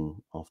the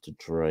team after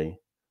Dre?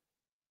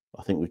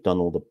 I think we've done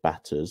all the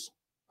batters.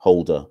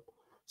 Holder.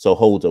 So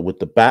Holder with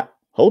the bat.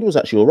 Holder was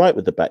actually all right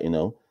with the bat,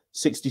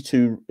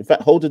 62. In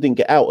fact, Holder didn't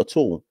get out at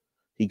all.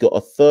 He got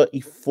a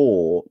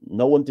 34.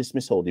 No one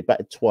dismissed Holder. He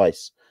batted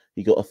twice.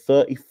 He got a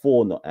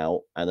 34 not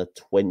out and a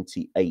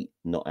 28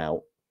 not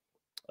out.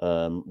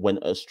 Went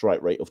at a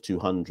strike rate of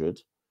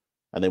 200.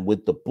 And then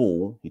with the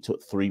ball, he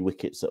took 3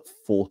 wickets at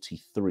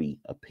 43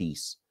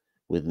 apiece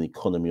with an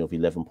economy of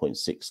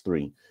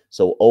 11.63.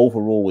 So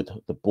overall with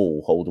the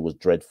ball, Holder was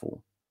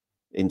dreadful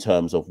in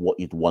terms of what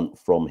you'd want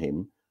from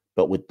him.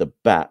 But with the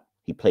bat,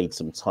 he played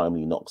some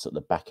timely knocks at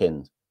the back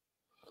end.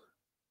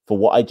 For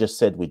what I just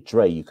said with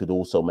Dre, you could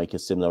also make a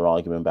similar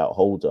argument about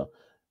Holder.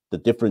 The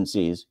difference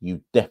is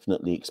you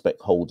definitely expect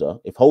Holder.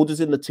 If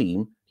Holder's in the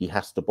team, he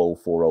has to bowl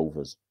 4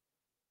 overs.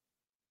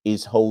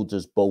 Is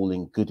Holder's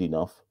bowling good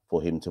enough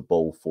for him to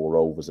bowl 4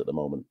 overs at the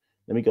moment?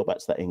 Let me go back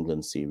to that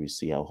England series,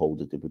 see how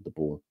Holder did with the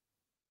ball.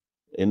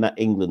 In that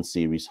England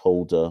series,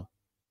 Holder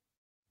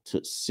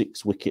took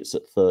 6 wickets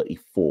at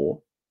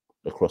 34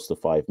 across the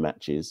 5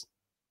 matches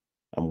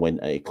and went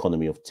at an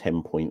economy of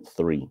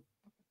 10.3.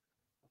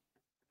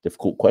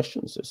 Difficult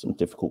questions. There's some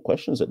difficult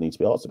questions that need to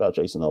be asked about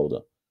Jason Holder.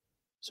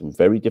 Some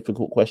very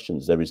difficult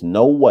questions. There is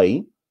no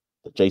way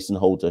that Jason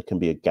Holder can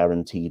be a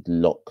guaranteed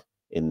lock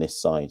in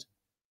this side.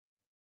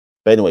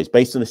 But anyways,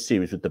 based on the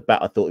series with the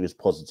bat, I thought it was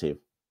positive.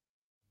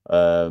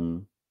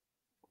 And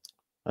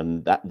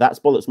that's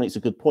bollocks makes a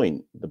good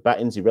point. The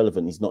batting's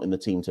irrelevant. He's not in the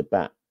team to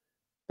bat.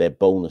 They're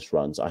bonus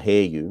runs. I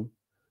hear you.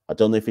 I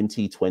don't know if in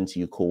T20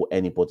 you call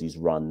anybody's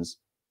runs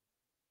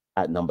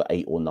at number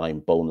 8 or 9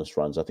 bonus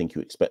runs. I think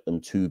you expect them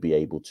to be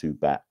able to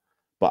bat.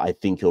 But I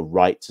think you're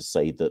right to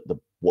say that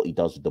what he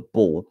does with the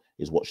ball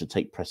is what should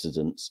take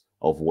precedence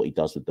of what he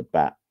does with the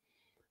bat.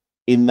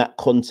 In that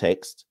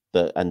context,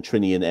 and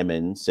Trini and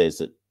MN says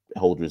that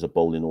Holder is a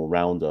bowling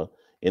all-rounder.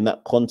 In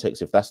that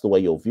context, if that's the way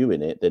you're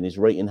viewing it, then his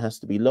rating has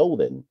to be low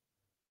then.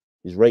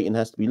 His rating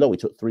has to be low. He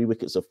took 3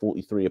 wickets of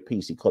 43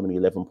 apiece, economy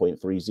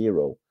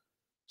 11.30.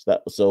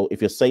 So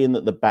if you're saying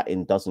that the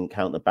batting doesn't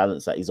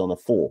counterbalance that, he's on a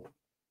 4.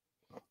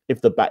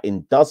 If the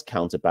batting does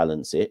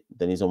counterbalance it,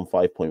 then he's on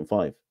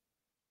 5.5.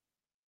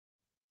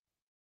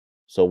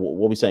 So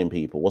what are we saying,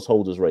 people? What's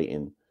Holder's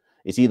rating?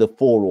 It's either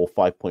 4 or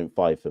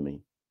 5.5 for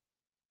me.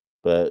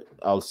 But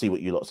I'll see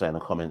what you lot say in the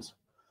comments.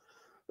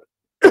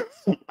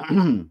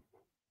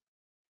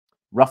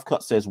 Rough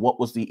Cut says, what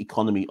was the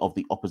economy of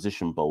the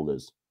opposition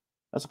bowlers?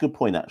 That's a good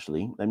point,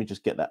 actually. Let me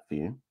just get that for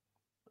you.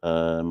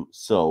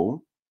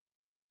 So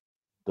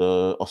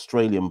the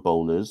Australian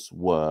bowlers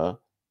were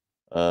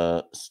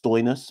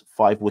Stoinis,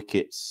 5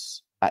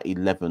 wickets at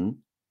 11,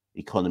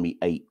 economy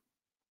 8.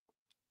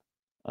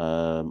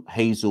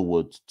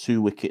 Hazelwood, 2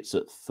 wickets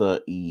at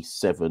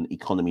 37,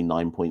 economy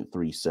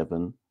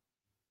 9.37.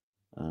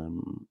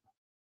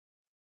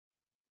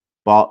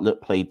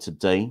 Bartlett played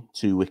today,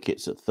 2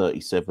 wickets at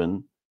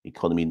 37,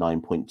 economy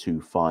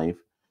 9.25.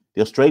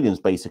 The Australians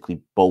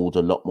basically bowled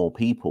a lot more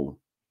people.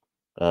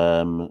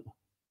 Zampa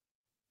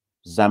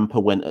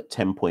went at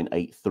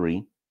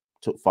 10.83,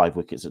 took 5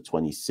 wickets at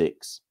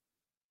 26.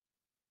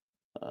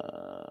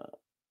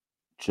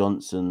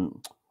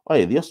 Johnson, oh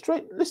yeah,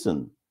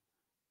 listen,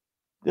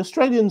 the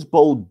Australians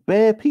bowled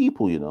bare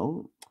people, you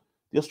know.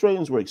 The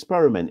Australians were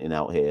experimenting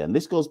out here. And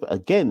this goes back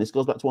to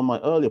one of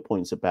my earlier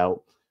points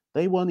about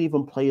they weren't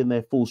even playing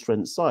their full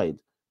strength side.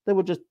 They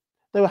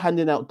were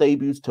handing out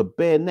debuts to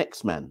bare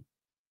necks, man.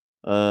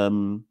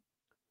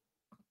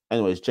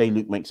 Anyways, J.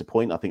 Luke makes a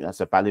point. I think that's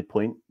a valid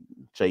point.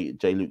 J.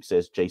 Luke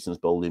says Jason's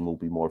bowling will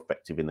be more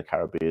effective in the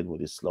Caribbean with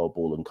his slow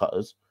ball and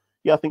cutters.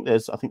 Yeah, I think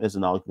there's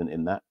an argument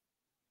in that.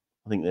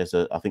 I think there's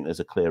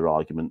a clear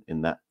argument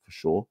in that for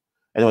sure.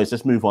 Anyways,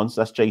 let's move on. So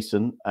that's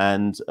Jason,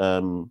 and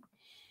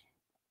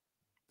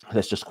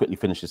let's just quickly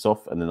finish this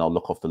off, and then I'll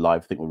lock off the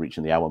live. I think we're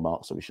reaching the hour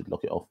mark, so we should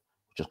lock it off.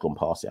 We've just gone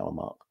past the hour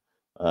mark.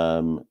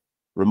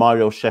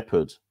 Romario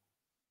Shepherd,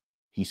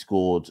 he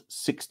scored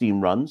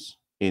 16 runs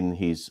in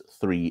his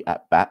 3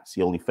 at-bats.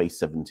 He only faced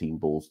 17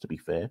 balls, to be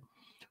fair.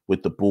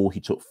 With the ball,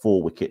 he took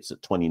 4 wickets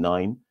at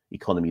 29,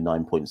 economy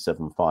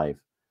 9.75.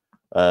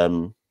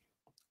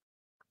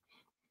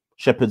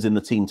 Shepherd's in the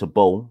team to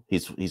bowl.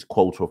 His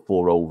quota of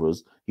 4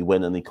 overs. He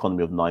went an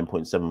economy of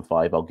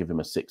 9.75. I'll give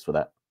him a 6 for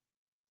that.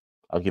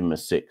 I'll give him a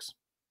 6.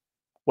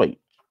 Wait,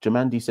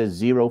 Jamandi says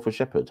 0 for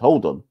Shepherd.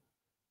 Hold on.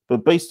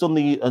 But based on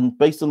the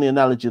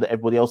analogy that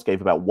everybody else gave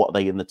about what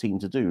they in the team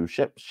to do,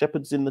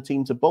 Shepherd's in the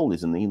team to bowl,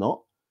 isn't he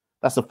not?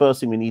 That's the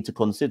first thing we need to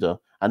consider.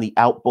 And he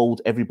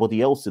outbowled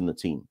everybody else in the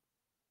team.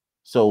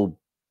 So,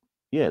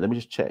 yeah, let me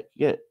just check.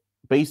 Yeah,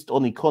 based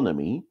on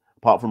economy,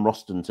 apart from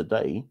Roston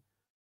today,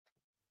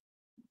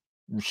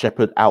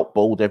 Shepherd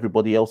outbowled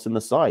everybody else in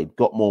the side,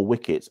 got more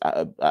wickets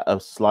at a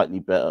slightly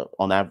better,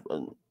 on average,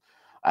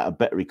 at a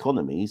better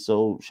economy.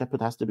 So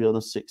Shepherd has to be on a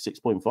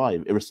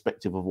 6.5,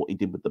 irrespective of what he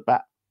did with the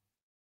bat.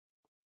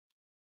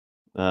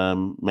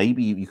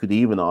 Maybe you could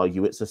even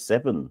argue it's a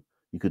 7.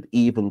 You could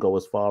even go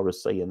as far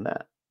as saying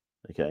that.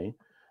 Okay.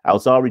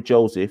 Alzari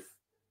Joseph,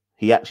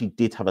 he actually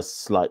did have a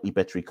slightly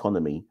better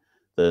economy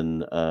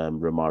than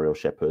Romario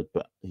Shepherd,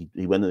 but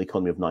he went an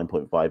economy of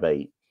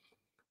 9.58.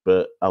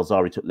 But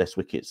Alzari took less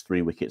wickets,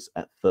 3 wickets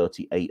at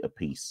 38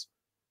 apiece.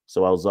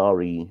 So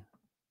Alzari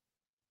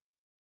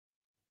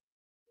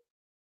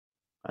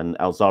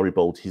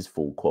bowled his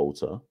full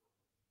quota.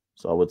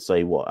 So I would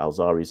say what?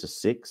 Alzari's a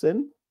 6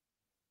 then?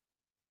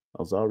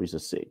 Alzari's a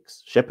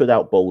 6. Shepherd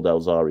outbowled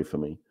Alzari for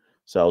me.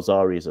 So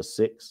Alzari is a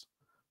 6.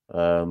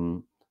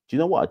 Do you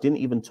know what? I didn't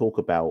even talk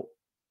about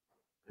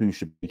who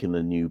should be in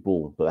the new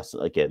ball, but that's,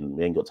 again,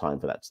 we ain't got time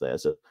for that today.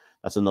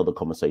 That's another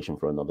conversation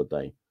for another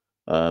day.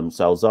 So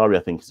Alzari, I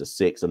think, is a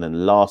 6. And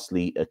then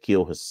lastly,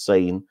 Akil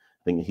Hussain.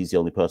 I think he's the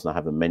only person I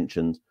haven't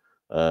mentioned.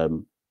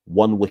 1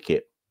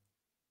 wicket,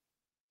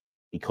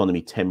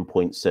 economy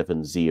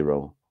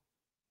 10.70.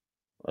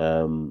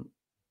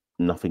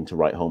 Nothing to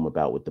write home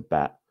about with the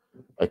bat.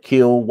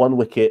 Akil, 1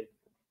 wicket,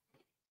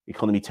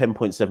 economy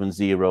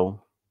 10.70.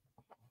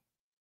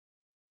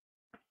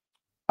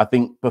 I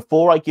think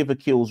before I give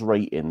Akil's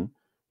rating,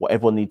 what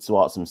everyone needs to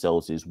ask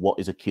themselves is what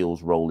was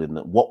Akil's role in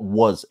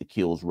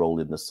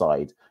the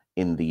side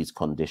in these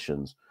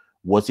conditions?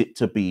 Was it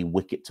to be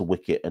wicket to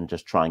wicket and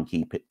just try and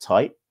keep it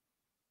tight?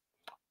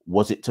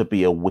 Was it to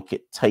be a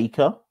wicket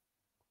taker?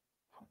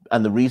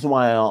 And the reason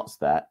why I asked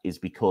that is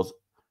because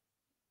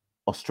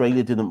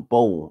Australia didn't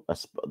bowl.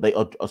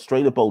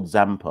 Australia bowled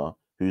Zampa,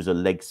 who's a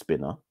leg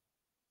spinner,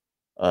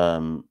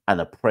 and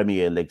a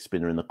premier leg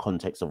spinner in the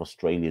context of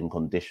Australian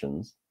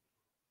conditions.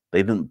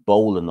 They didn't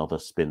bowl another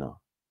spinner.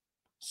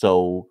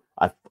 So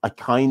I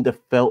kind of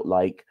felt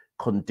like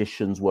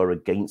conditions were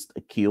against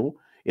Akil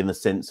in the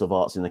sense of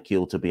asking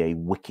Akil to be a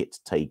wicket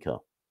taker.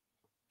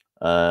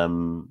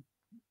 But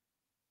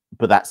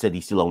that said,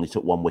 he still only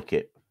took 1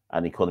 wicket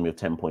and economy of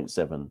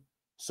 10.7.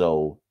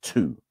 So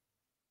 2.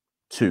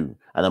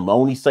 And I'm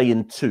only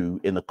saying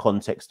 2 in the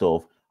context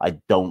of I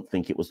don't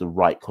think it was the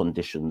right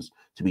conditions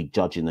to be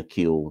judging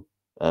Akil's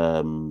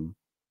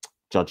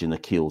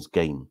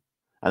game.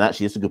 And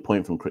actually, it's a good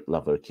point from Crick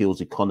Lover.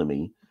 Akil's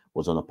economy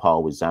was on a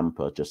par with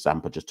Zampa.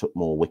 Zampa just took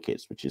more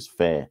wickets, which is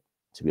fair,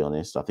 to be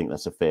honest. I think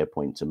that's a fair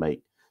point to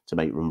make.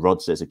 When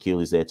Rod says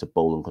Akil is there to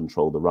bowl and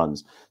control the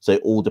runs. So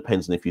it all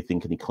depends on if you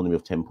think an economy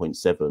of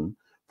 10.7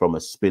 from a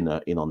spinner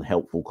in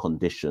unhelpful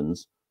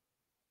conditions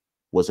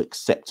was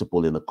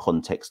acceptable in the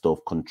context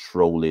of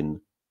controlling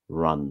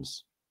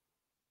runs.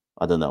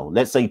 I don't know.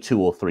 Let's say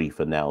 2 or 3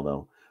 for now,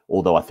 though.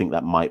 Although I think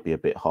that might be a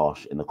bit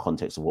harsh in the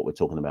context of what we're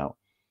talking about.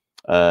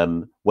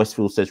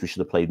 Westfield says we should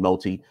have played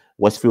Multi.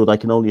 Westfield, I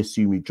can only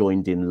assume you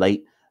joined in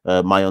late.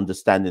 My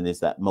understanding is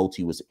that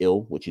Multi was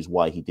ill, which is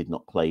why he did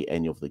not play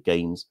any of the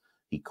games.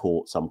 He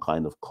caught some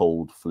kind of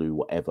cold, flu,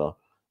 whatever,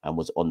 and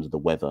was under the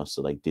weather,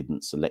 so they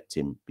didn't select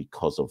him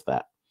because of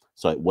that.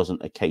 So it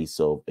wasn't a case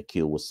of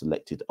Akil was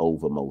selected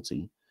over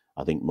Multi.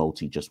 I think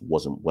Multi just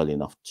wasn't well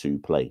enough to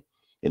play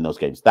in those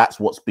games. That's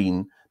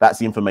the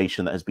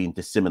information that has been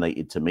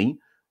disseminated to me.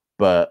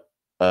 But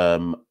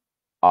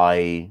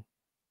I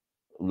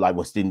like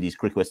West Indies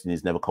cricket. West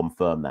Indies never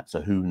confirmed that,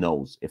 so who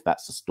knows if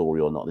that's the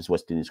story or not. This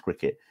West Indies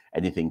cricket,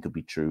 anything could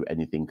be true,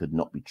 anything could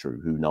not be true.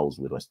 Who knows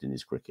with West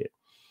Indies cricket?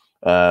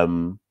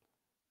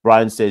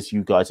 Brian says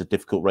you guys are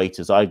difficult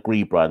raters. I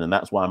agree, Brian, and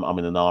that's why I'm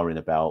in an R-ing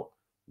about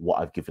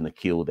what I've given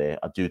Akil there.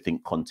 I do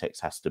think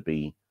context has to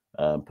be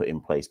put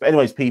in place. But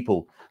anyways,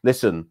 people,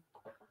 listen,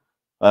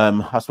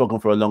 I've spoken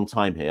for a long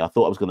time here. I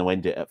thought I was going to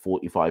end it at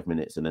 45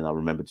 minutes, and then I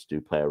remembered to do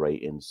player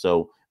ratings.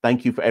 So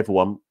thank you for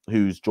everyone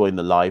who's joined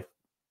the live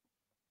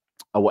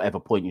at whatever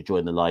point you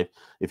join the live.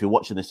 If you're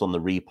watching this on the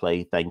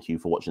replay, thank you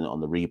for watching it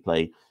on the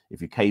replay.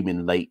 If you came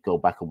in late, go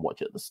back and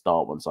watch it at the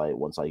start once I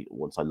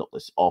lock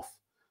this off.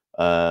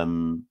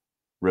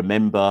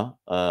 Remember,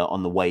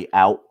 on the way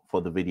out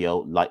for the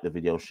video, like the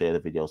video, share the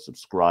video,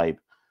 subscribe.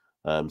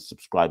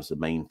 Subscribe is the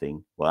main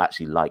thing. Well,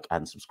 actually, like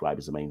and subscribe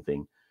is the main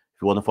thing.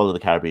 If you want to follow the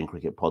Caribbean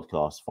Cricket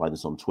Podcast, find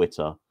us on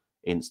Twitter,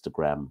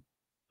 Instagram,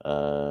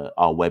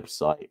 our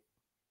website,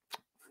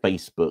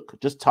 Facebook.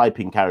 Just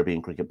type in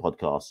Caribbean Cricket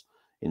Podcast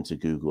into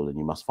Google and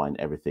you must find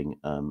everything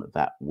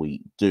that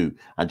we do.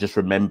 And just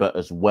remember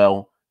as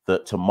well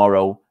that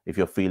tomorrow, if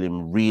you're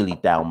feeling really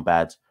down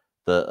bad,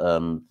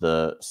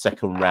 the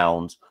second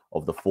round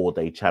of the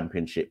 4-day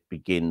championship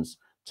begins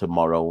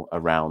tomorrow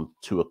around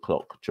 2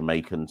 o'clock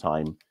Jamaican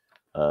time,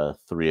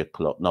 3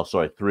 o'clock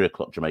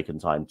Jamaican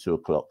time, 2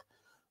 o'clock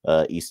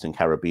Eastern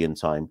Caribbean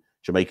time.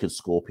 Jamaican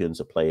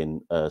Scorpions are playing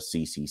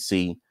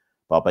CCC.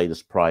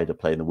 Barbados Pride are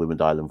playing the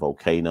Women Island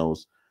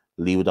Volcanoes.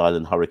 Leeward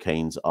Island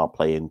Hurricanes are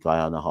playing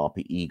Guyana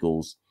Harpy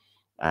Eagles.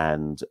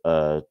 And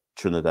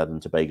Trinidad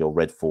and Tobago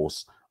Red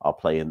Force are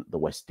playing the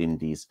West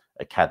Indies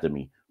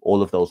Academy.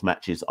 All of those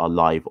matches are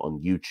live on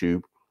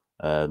YouTube.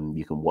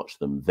 You can watch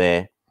them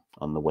there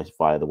on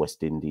via the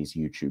West Indies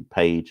YouTube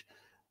page.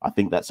 I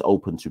think that's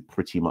open to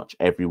pretty much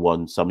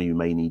everyone. Some of you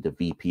may need a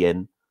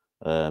VPN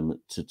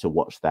to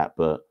watch that,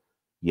 but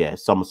yeah,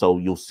 so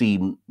you'll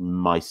see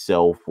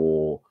myself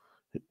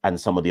and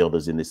some of the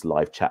others in this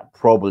live chat,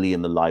 probably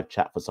in the live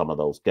chat for some of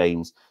those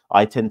games.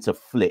 I tend to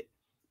flip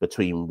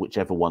between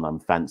whichever one I'm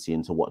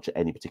fancying to watch at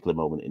any particular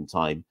moment in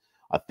time.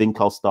 I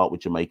think I'll start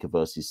with Jamaica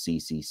versus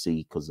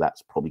CCC because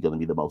that's probably going to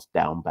be the most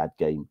down bad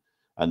game,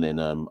 and then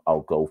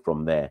I'll go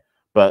from there.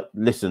 But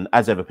listen,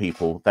 as ever,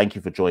 people, thank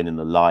you for joining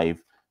the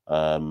live.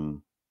 Yeah,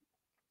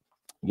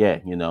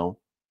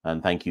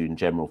 and thank you in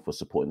general for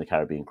supporting the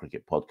Caribbean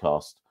Cricket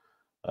Podcast.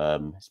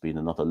 It's been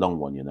another long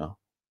one,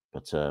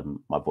 but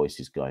my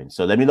voice is going.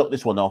 So let me lock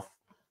this one off.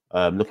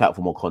 Look out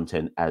for more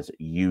content as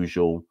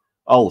usual.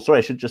 Oh, sorry,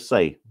 I should just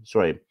say,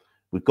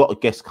 we've got a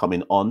guest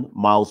coming on,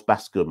 Miles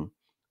Bascombe,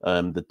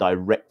 the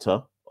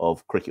director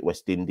of Cricket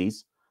West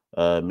Indies,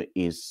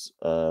 is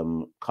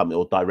coming,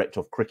 or director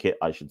of cricket,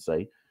 I should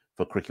say,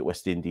 for Cricket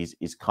West Indies,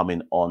 is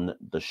coming on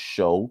the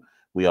show.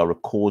 We are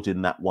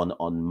recording that one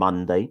on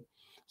Monday.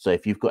 So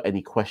if you've got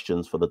any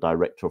questions for the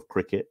director of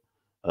cricket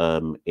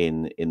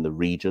in the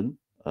region,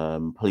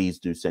 please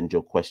do send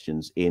your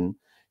questions in.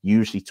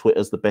 Usually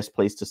Twitter's the best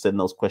place to send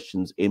those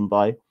questions in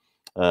by.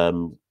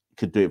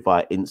 Could do it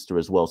via Insta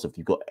as well. So if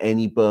you've got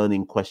any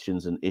burning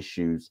questions and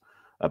issues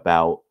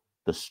about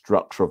the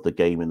structure of the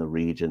game in the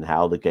region,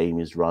 how the game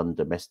is run,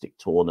 domestic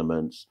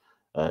tournaments,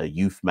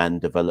 youth man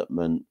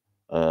development,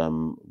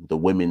 the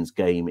women's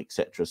game,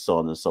 etc., so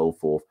on and so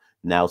forth,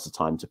 now's the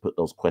time to put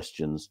those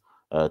questions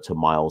to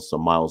Miles. So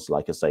Miles,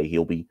 like I say,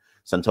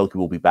 Santoki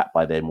will be back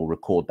by then. We'll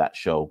record that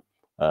show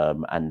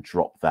and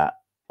drop that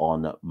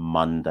on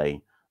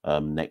Monday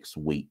next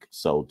week.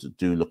 So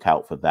do look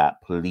out for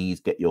that. Please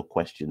get your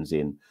questions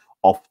in.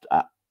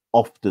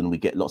 Often we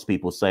get lots of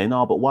people saying,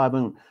 oh, but why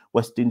haven't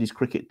West Indies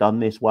cricket done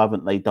this? Why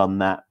haven't they done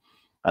that?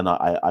 And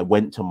I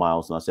went to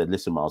Miles and I said,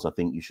 listen, Miles, I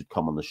think you should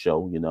come on the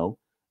show,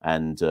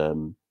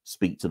 and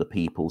speak to the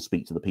people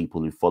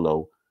who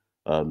follow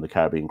the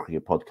Caribbean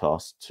Cricket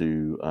Podcast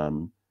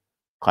to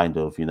kind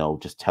of, you know,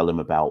 just tell them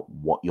about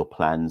what your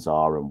plans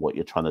are and what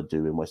you're trying to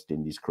do in West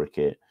Indies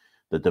cricket,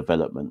 the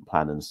development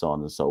plan, and so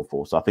on and so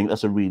forth. So I think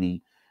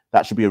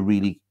that should be a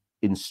really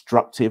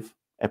instructive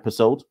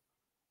episode.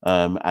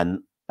 And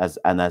as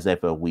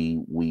ever,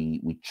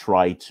 we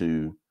try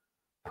to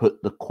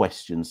put the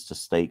questions to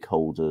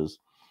stakeholders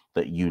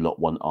that you lot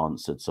want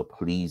answered. So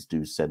please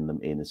do send them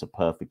in. It's a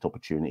perfect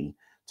opportunity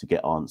to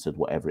get answered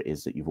whatever it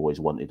is that you've always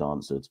wanted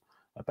answered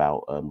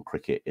about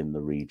cricket in the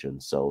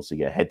region. So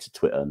yeah, head to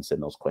Twitter and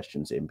send those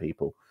questions in,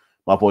 people.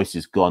 My voice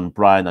is gone.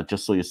 Brian, I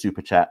just saw your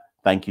super chat.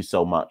 Thank you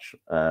so much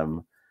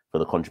for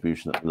the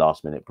contribution at the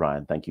last minute,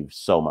 Brian. Thank you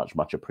so much.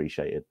 Much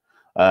appreciated.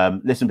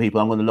 Listen,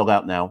 people, I'm going to log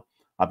out now.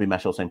 I've been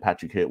Machel St.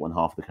 Patrick here at one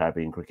half of the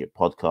Caribbean Cricket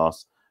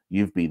Podcast.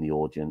 You've been the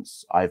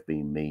audience. I've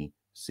been me.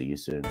 See you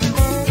soon.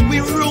 We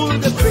rule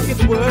the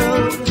cricket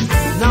world.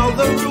 Now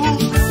the rule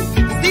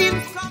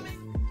seems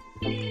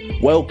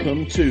coming.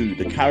 Welcome to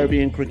the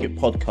Caribbean Cricket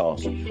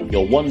Podcast,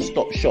 your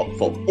one-stop shop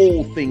for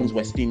all things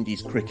West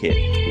Indies cricket.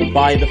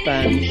 By the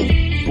fans,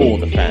 for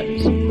the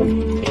fans.